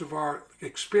 most of our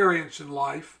experience in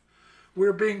life,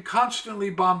 we're being constantly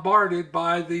bombarded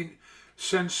by the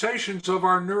sensations of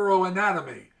our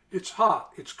neuroanatomy. It's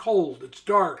hot, it's cold, it's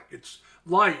dark, it's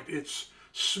light, it's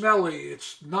smelly,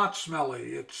 it's not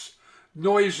smelly, it's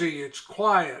noisy, it's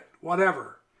quiet,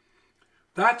 whatever.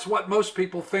 That's what most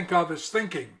people think of as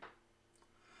thinking.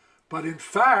 But in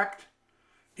fact,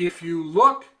 if you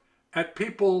look at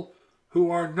people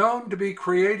who are known to be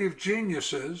creative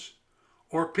geniuses,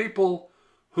 or people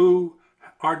who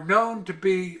are known to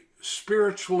be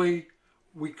spiritually,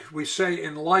 we say,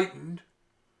 enlightened,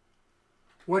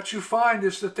 what you find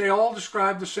is that they all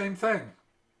describe the same thing.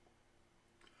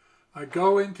 I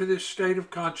go into this state of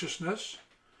consciousness,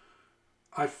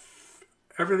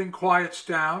 everything quiets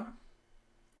down,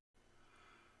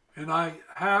 and I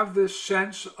have this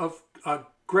sense of a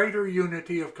greater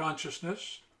unity of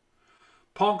consciousness.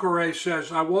 Poincaré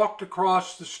says, I walked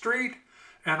across the street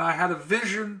and I had a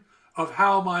vision of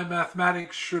how my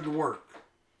mathematics should work.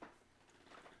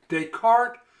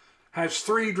 Descartes has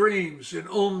 3 dreams in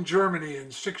Ulm, Germany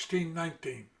in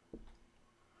 1619.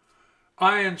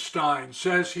 Einstein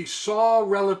says he saw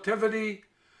relativity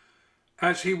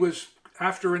as he was,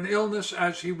 after an illness,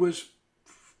 as he was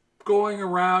going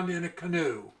around in a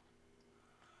canoe.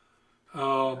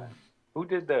 Who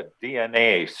did the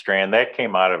DNA strand? That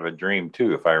came out of a dream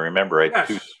too, if I remember right.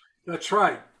 Yes, that's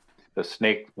right. The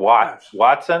snake,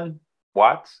 Watson?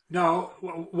 Watts? No,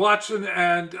 Watson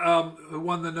and who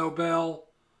won the Nobel.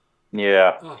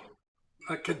 Yeah.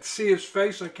 I can see his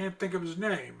face. I can't think of his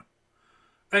name.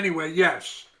 Anyway,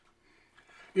 yes.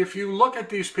 If you look at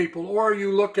these people, or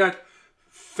you look at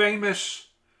famous,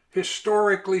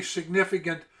 historically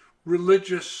significant,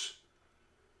 religious,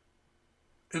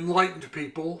 enlightened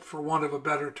people, for want of a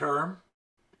better term.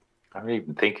 I'm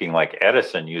even thinking like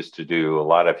Edison used to do a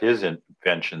lot of his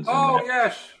inventions in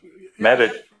yes.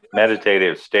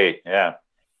 meditative state. Yeah.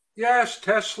 Yes,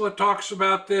 Tesla talks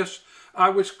about this. I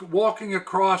was walking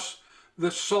across the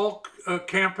Salk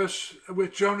campus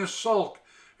with Jonas Salk,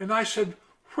 and I said,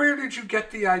 where did you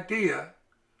get the idea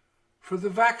for the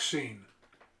vaccine?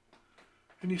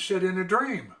 And he said, in a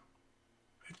dream.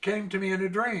 It came to me in a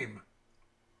dream.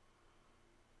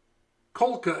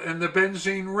 Kolka and the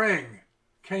benzene ring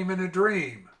came in a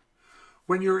dream.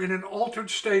 When you're in an altered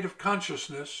state of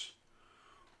consciousness,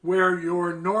 where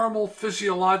your normal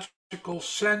physiological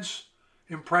sense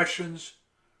impressions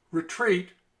retreat,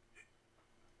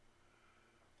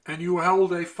 and you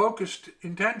hold a focused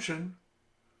intention,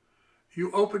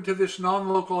 you open to this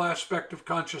non-local aspect of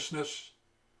consciousness,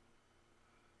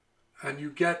 and you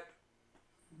get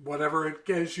whatever it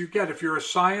is you get. If you're a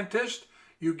scientist,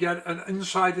 you get an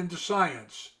insight into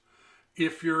science.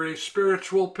 If you're a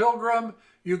spiritual pilgrim,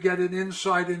 you get an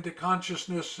insight into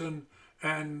consciousness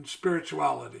and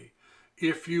spirituality.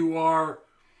 If you are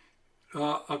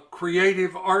a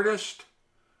creative artist,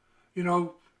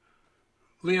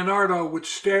 Leonardo would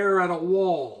stare at a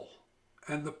wall,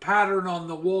 and the pattern on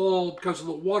the wall, because of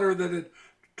the water that had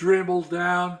dribbled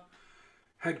down,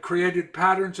 had created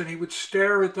patterns, and he would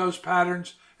stare at those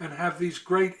patterns and have these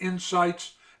great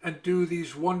insights and do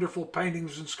these wonderful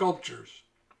paintings and sculptures.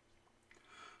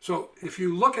 So if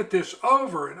you look at this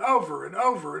over and over and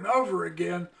over and over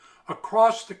again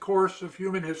across the course of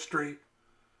human history,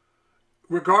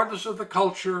 regardless of the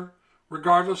culture,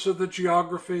 regardless of the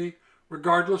geography,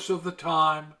 regardless of the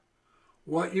time,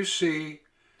 what you see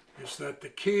is that the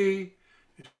key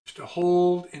is to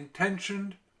hold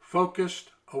intentioned, focused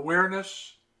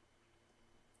awareness,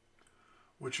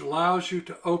 which allows you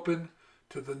to open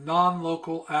to the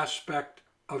non-local aspect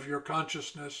of your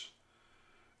consciousness.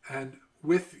 And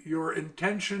with your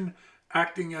intention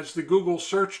acting as the Google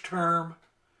search term,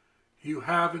 you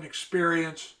have an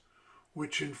experience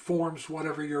which informs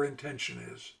whatever your intention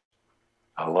is.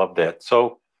 I love that.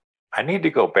 So I need to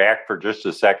go back for just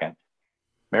a second.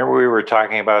 Remember, we were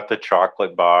talking about the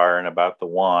chocolate bar and about the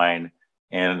wine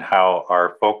and how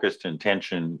our focused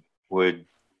intention would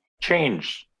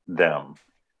change them.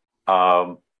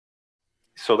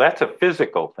 So that's a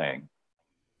physical thing.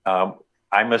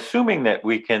 I'm assuming that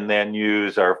we can then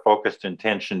use our focused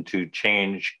intention to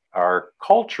change our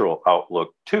cultural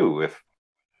outlook too. If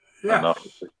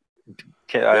Yes.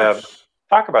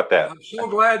 Talk about that. I'm so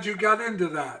glad you got into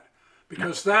that,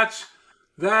 because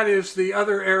that is the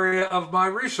other area of my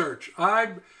research.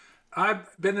 I've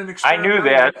been an I knew experimenter.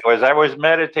 that as I was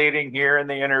meditating here in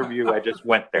the interview. I just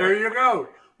went there. There you go.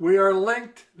 We are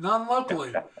linked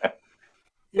non-locally.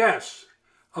 Yes.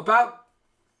 About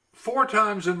 4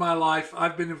 times in my life,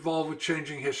 I've been involved with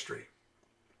changing history.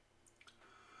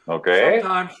 Okay.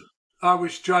 Sometimes I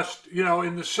was just,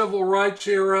 in the civil rights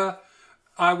era,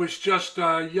 I was just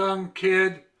a young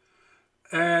kid,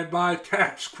 and my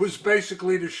task was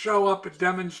basically to show up at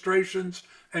demonstrations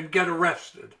and get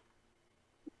arrested.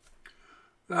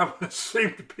 That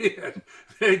seemed to be it.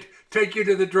 They'd take you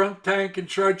to the drunk tank and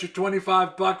charge you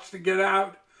 $25 to get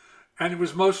out, and it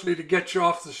was mostly to get you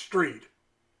off the street.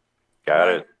 Got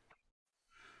it.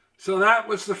 So that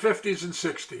was the 50s and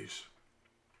 60s.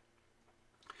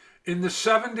 In the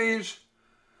 70s,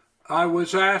 I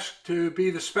was asked to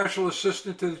be the special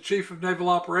assistant to the Chief of Naval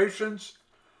Operations,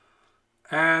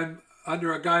 and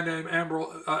under a guy named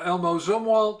Elmo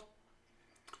Zumwalt,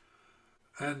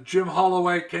 and Jim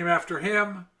Holloway came after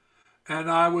him, and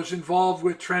I was involved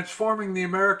with transforming the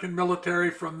American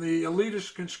military from the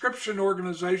elitist conscription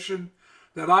organization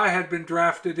that I had been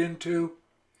drafted into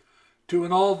to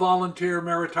an all-volunteer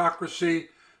meritocracy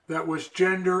that was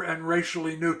gender and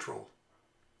racially neutral.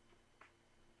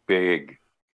 Big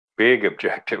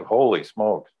objective. Holy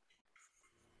smokes.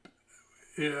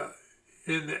 Yeah.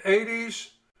 In the 80s,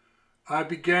 I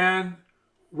began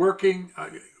working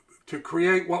to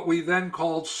create what we then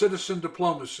called citizen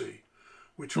diplomacy,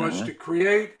 which was to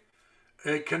create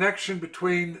a connection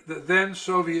between the then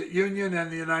Soviet Union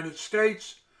and the United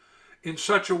States in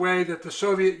such a way that the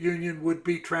Soviet Union would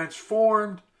be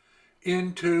transformed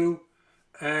into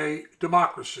a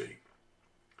democracy.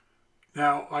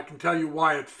 Now, I can tell you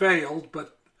why it failed,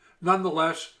 but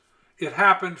nonetheless, it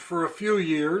happened for a few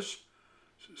years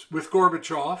with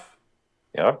Gorbachev.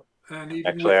 Yeah. And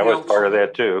even actually, I was part of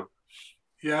that too.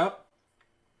 Yeah.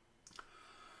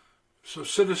 So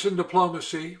citizen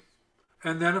diplomacy,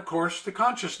 and then, of course, the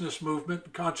consciousness movement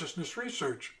and consciousness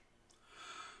research.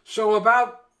 So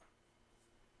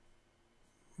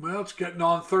it's getting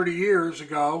on 30 years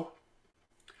ago,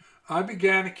 I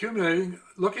began accumulating,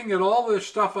 looking at all this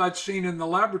stuff I'd seen in the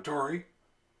laboratory.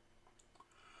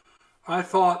 I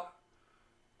thought,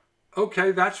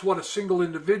 okay, that's what a single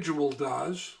individual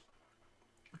does.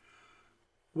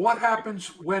 What happens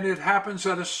when it happens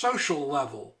at a social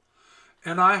level?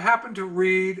 And I happened to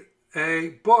read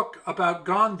a book about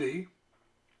Gandhi.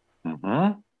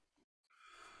 Mm-hmm.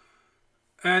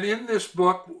 And in this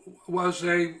book was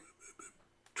a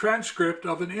transcript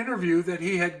of an interview that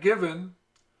he had given.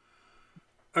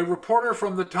 A reporter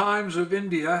from the Times of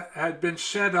India had been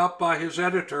sent up by his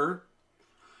editor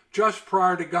just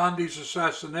prior to Gandhi's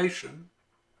assassination.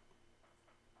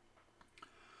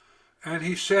 And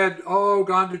he said, "Oh,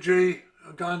 Gandhiji,"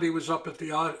 Gandhi was up at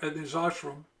his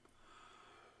ashram,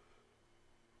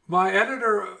 "my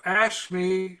editor asked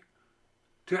me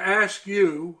to ask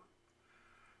you,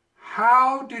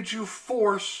 how did you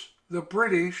force the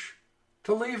British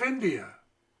to leave India?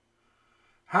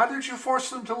 How did you force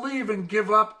them to leave and give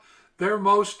up their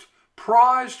most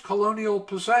prized colonial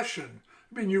possession?"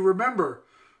 I mean, you remember,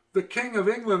 the King of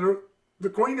England, or the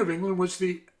Queen of England, was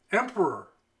the emperor.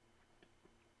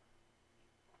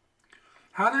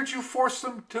 How did you force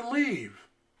them to leave?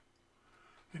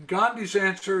 And Gandhi's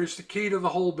answer is the key to the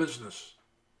whole business.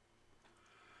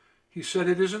 He said,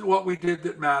 it isn't what we did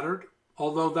that mattered,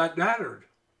 although that mattered.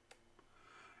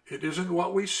 It isn't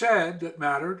what we said that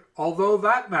mattered, although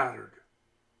that mattered.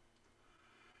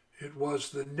 It was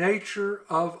the nature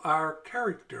of our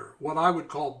character, what I would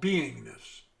call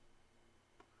beingness,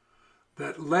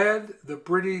 that led the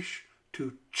British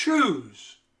to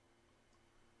choose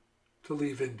to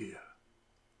leave India.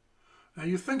 Now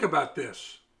you think about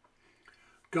this.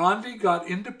 Gandhi got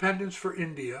independence for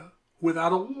India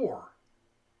without a war.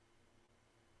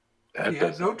 He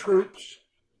had no troops.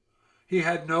 He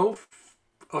had no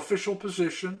official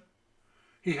position.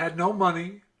 He had no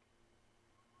money.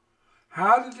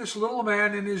 How did this little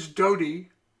man in his dhoti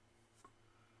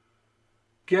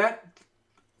get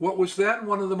what was then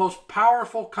one of the most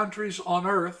powerful countries on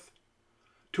earth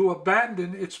to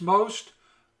abandon its most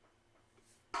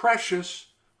precious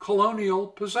colonial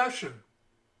possession,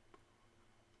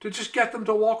 to just get them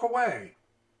to walk away.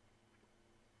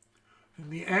 And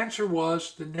the answer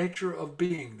was the nature of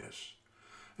beingness.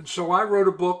 And so I wrote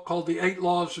a book called The 8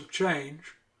 Laws of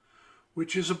Change,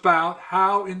 which is about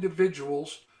how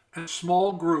individuals and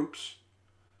small groups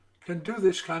can do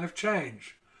this kind of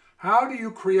change. How do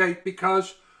you create,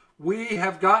 because we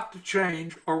have got to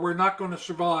change or we're not going to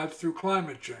survive through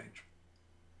climate change.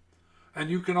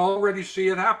 And you can already see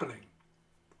it happening,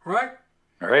 right?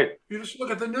 All right. You just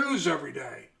look at the news every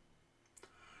day.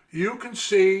 You can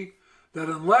see that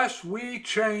unless we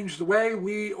change the way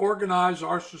we organize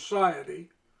our society,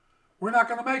 we're not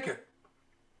going to make it.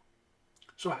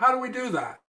 So how do we do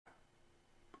that?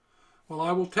 Well,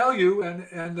 I will tell you,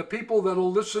 and the people that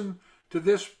will listen to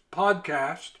this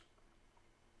podcast,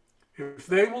 if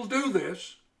they will do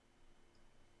this,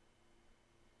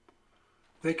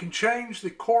 they can change the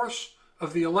course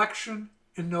of the election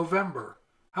in November.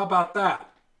 How about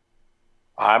that?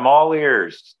 I'm all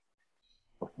ears.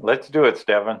 Let's do it,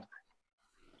 Stephan.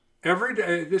 Every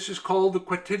day, this is called the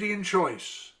quotidian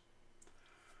choice.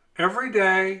 Every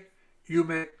day, you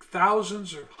make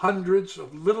thousands or hundreds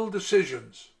of little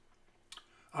decisions.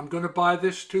 I'm going to buy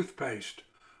this toothpaste.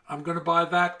 I'm going to buy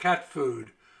that cat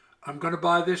food. I'm going to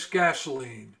buy this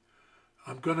gasoline.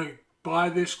 I'm going to buy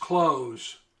this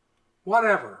clothes.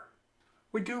 Whatever.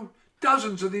 We do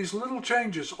dozens of these little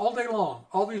changes all day long,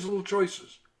 all these little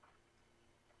choices.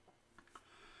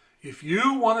 If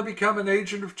you want to become an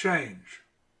agent of change,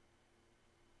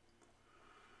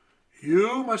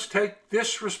 you must take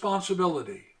this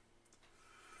responsibility.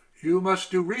 You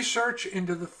must do research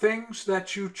into the things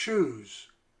that you choose.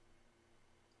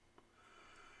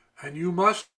 And you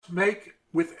must make,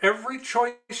 with every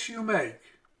choice you make,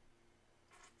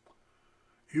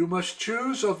 you must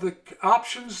choose of the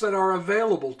options that are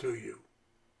available to you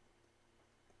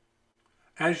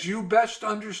as you best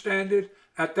understand it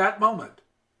at that moment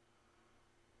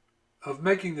of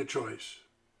making the choice.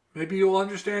 Maybe you'll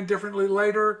understand differently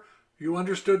later, you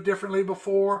understood differently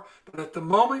before, but at the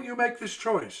moment you make this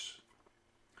choice,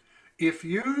 if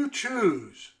you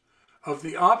choose of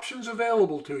the options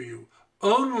available to you,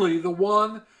 only the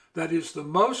one that is the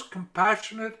most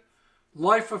compassionate,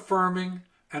 life-affirming,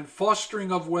 and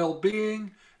fostering of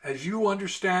well-being as you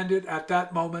understand it at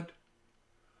that moment,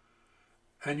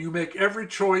 and you make every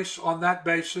choice on that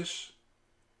basis,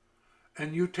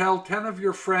 and you tell 10 of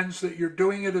your friends that you're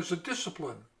doing it as a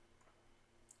discipline,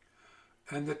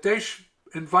 and that they should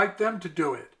invite them to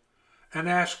do it, and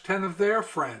ask 10 of their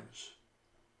friends.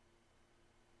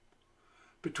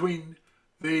 Between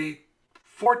the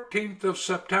 14th of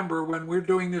September, when we're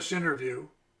doing this interview,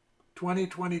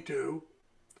 2022,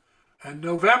 and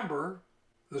November,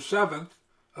 the 7th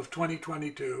of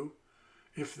 2022,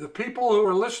 if the people who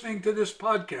are listening to this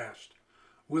podcast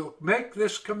will make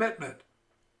this commitment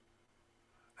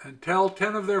and tell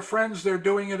 10 of their friends they're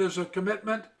doing it as a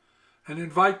commitment and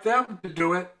invite them to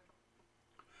do it,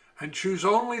 and choose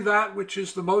only that which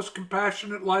is the most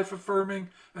compassionate, life-affirming,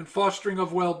 and fostering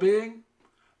of well-being,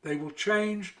 they will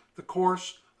change the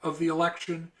course of the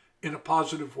election in a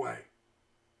positive way.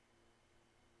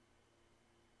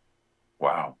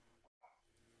 Wow.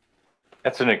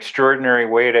 That's an extraordinary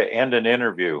way to end an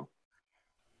interview.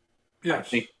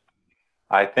 Yes.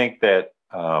 I think that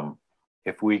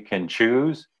if we can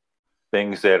choose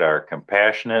things that are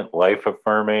compassionate,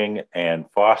 life-affirming, and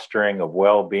fostering of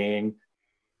well-being,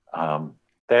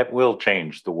 that will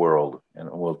change the world, and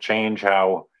it will change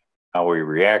how we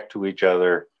react to each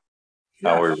other,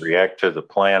 how we react to the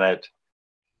planet,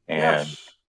 and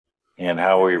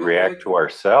how we react to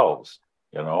ourselves,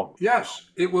 you know? Yes,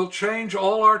 it will change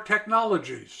all our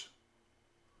technologies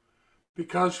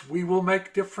because we will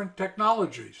make different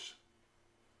technologies.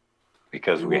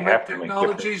 Because we have to make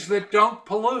technologies that don't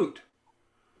pollute,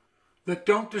 that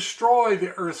don't destroy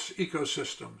the Earth's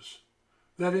ecosystems,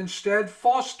 that instead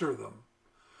foster them.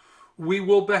 We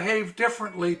will behave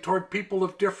differently toward people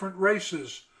of different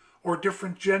races or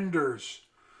different genders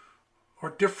or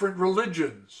different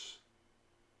religions.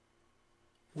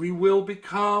 We will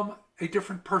become a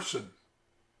different person.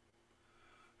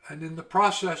 And in the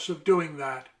process of doing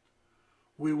that,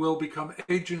 we will become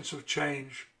agents of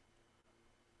change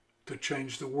to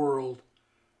change the world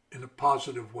in a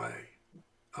positive way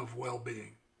of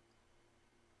well-being.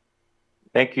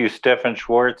 Thank you, Stephan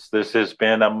Schwartz. This has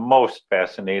been a most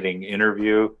fascinating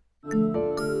interview.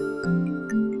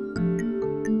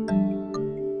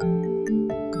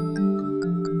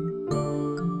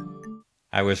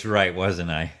 I was right, wasn't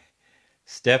I?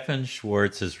 Stephan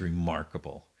Schwartz is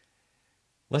remarkable.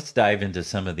 Let's dive into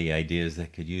some of the ideas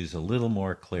that could use a little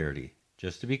more clarity.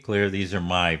 Just to be clear, these are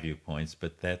my viewpoints,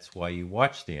 but that's why you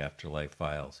watch the Afterlife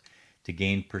Files, to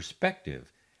gain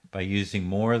perspective by using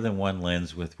more than one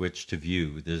lens with which to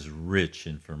view this rich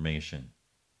information.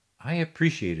 I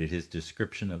appreciated his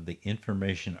description of the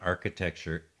information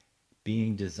architecture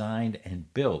being designed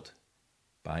and built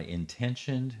by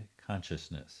intentioned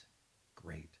consciousness.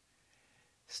 Great.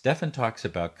 Stephan talks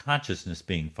about consciousness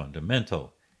being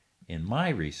fundamental. In my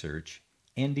research,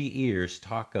 NDEers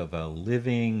talk of a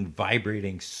living,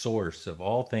 vibrating source of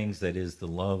all things that is the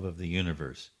love of the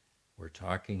universe. We're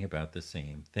talking about the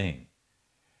same thing.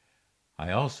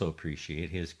 I also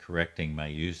appreciate his correcting my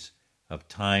use of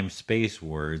time-space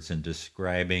words in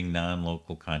describing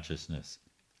non-local consciousness.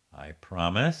 I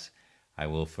promise I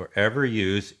will forever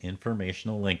use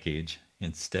informational linkage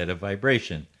instead of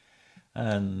vibration,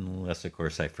 unless, of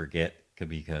course, I forget,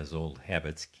 because old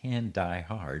habits can die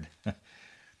hard.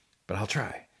 But I'll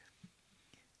try.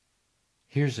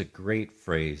 Here's a great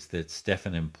phrase that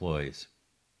Stephan employs.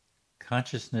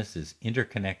 Consciousness is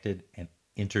interconnected and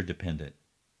interdependent.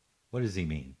 What does he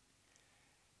mean?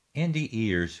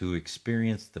 NDEers who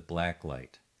experience the black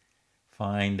light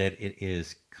find that it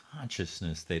is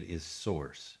consciousness that is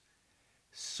source.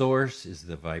 Source is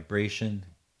the vibration,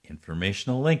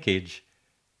 informational linkage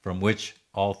from which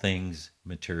all things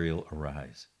material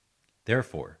arise.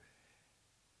 Therefore,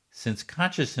 since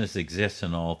consciousness exists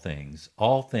in all things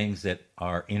that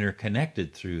are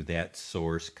interconnected through that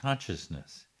source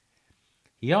consciousness.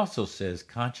 He also says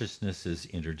consciousness is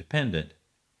interdependent.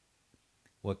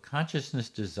 What consciousness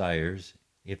desires,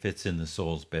 if it's in the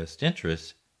soul's best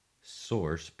interest,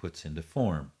 source puts into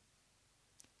form.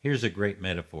 Here's a great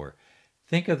metaphor.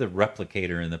 Think of the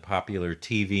replicator in the popular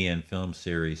TV and film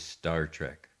series Star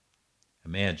Trek.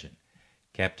 Imagine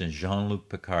Captain Jean-Luc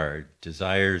Picard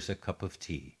desires a cup of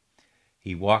tea.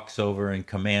 He walks over and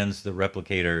commands the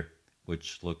replicator,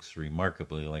 which looks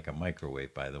remarkably like a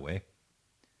microwave, by the way.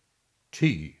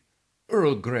 Tea,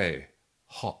 Earl Grey,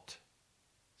 hot.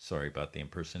 Sorry about the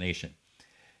impersonation.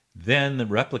 Then the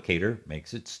replicator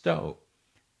makes it so.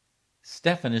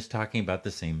 Stephan is talking about the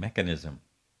same mechanism.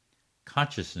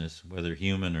 Consciousness, whether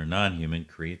human or non-human,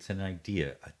 creates an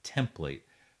idea, a template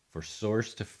for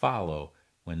source to follow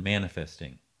when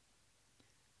manifesting.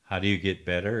 How do you get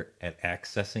better at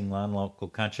accessing non-local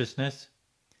consciousness?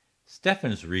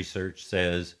 Stephan's research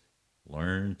says,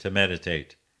 learn to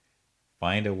meditate.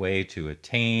 Find a way to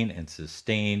attain and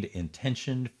sustain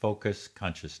intentioned focus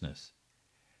consciousness.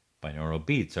 Binaural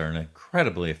beats are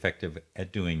incredibly effective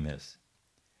at doing this.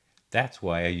 That's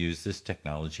why I use this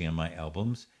technology on my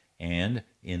albums and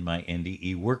in my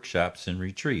NDE workshops and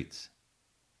retreats.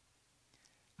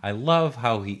 I love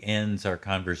how he ends our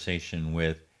conversation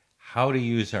with how to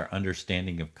use our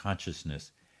understanding of consciousness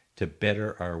to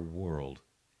better our world,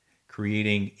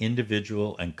 creating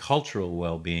individual and cultural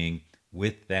well-being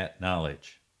with that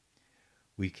knowledge.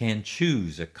 We can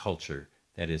choose a culture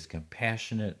that is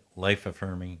compassionate,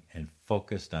 life-affirming, and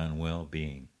focused on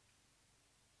well-being.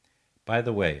 By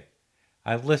the way,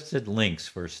 I've listed links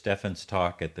for Stephan's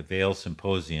talk at the Vail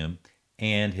Symposium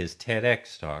and his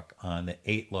TEDx talk on the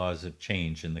 8 Laws of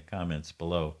Change in the comments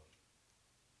below.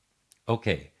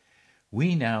 Okay,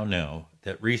 we now know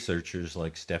that researchers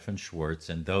like Stephan Schwartz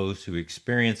and those who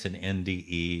experience an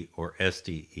NDE or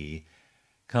SDE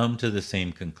come to the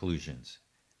same conclusions.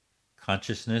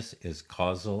 Consciousness is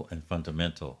causal and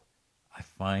fundamental. I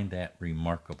find that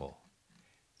remarkable.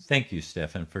 Thank you,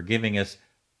 Stephan, for giving us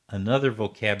another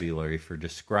vocabulary for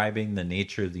describing the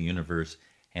nature of the universe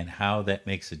and how that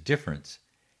makes a difference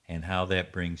and how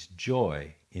that brings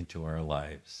joy into our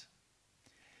lives.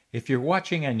 If you're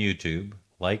watching on YouTube,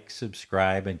 like,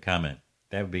 subscribe, and comment.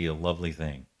 That would be a lovely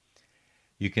thing.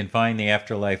 You can find the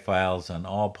Afterlife Files on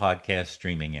all podcast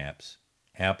streaming apps.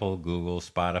 Apple, Google,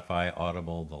 Spotify,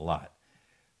 Audible, the lot.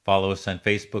 Follow us on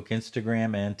Facebook,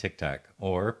 Instagram, and TikTok,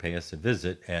 or pay us a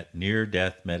visit at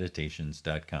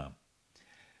neardeathmeditations.com.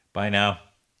 Bye now.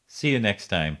 See you next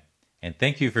time, and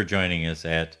thank you for joining us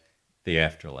at the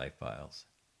Afterlife Files.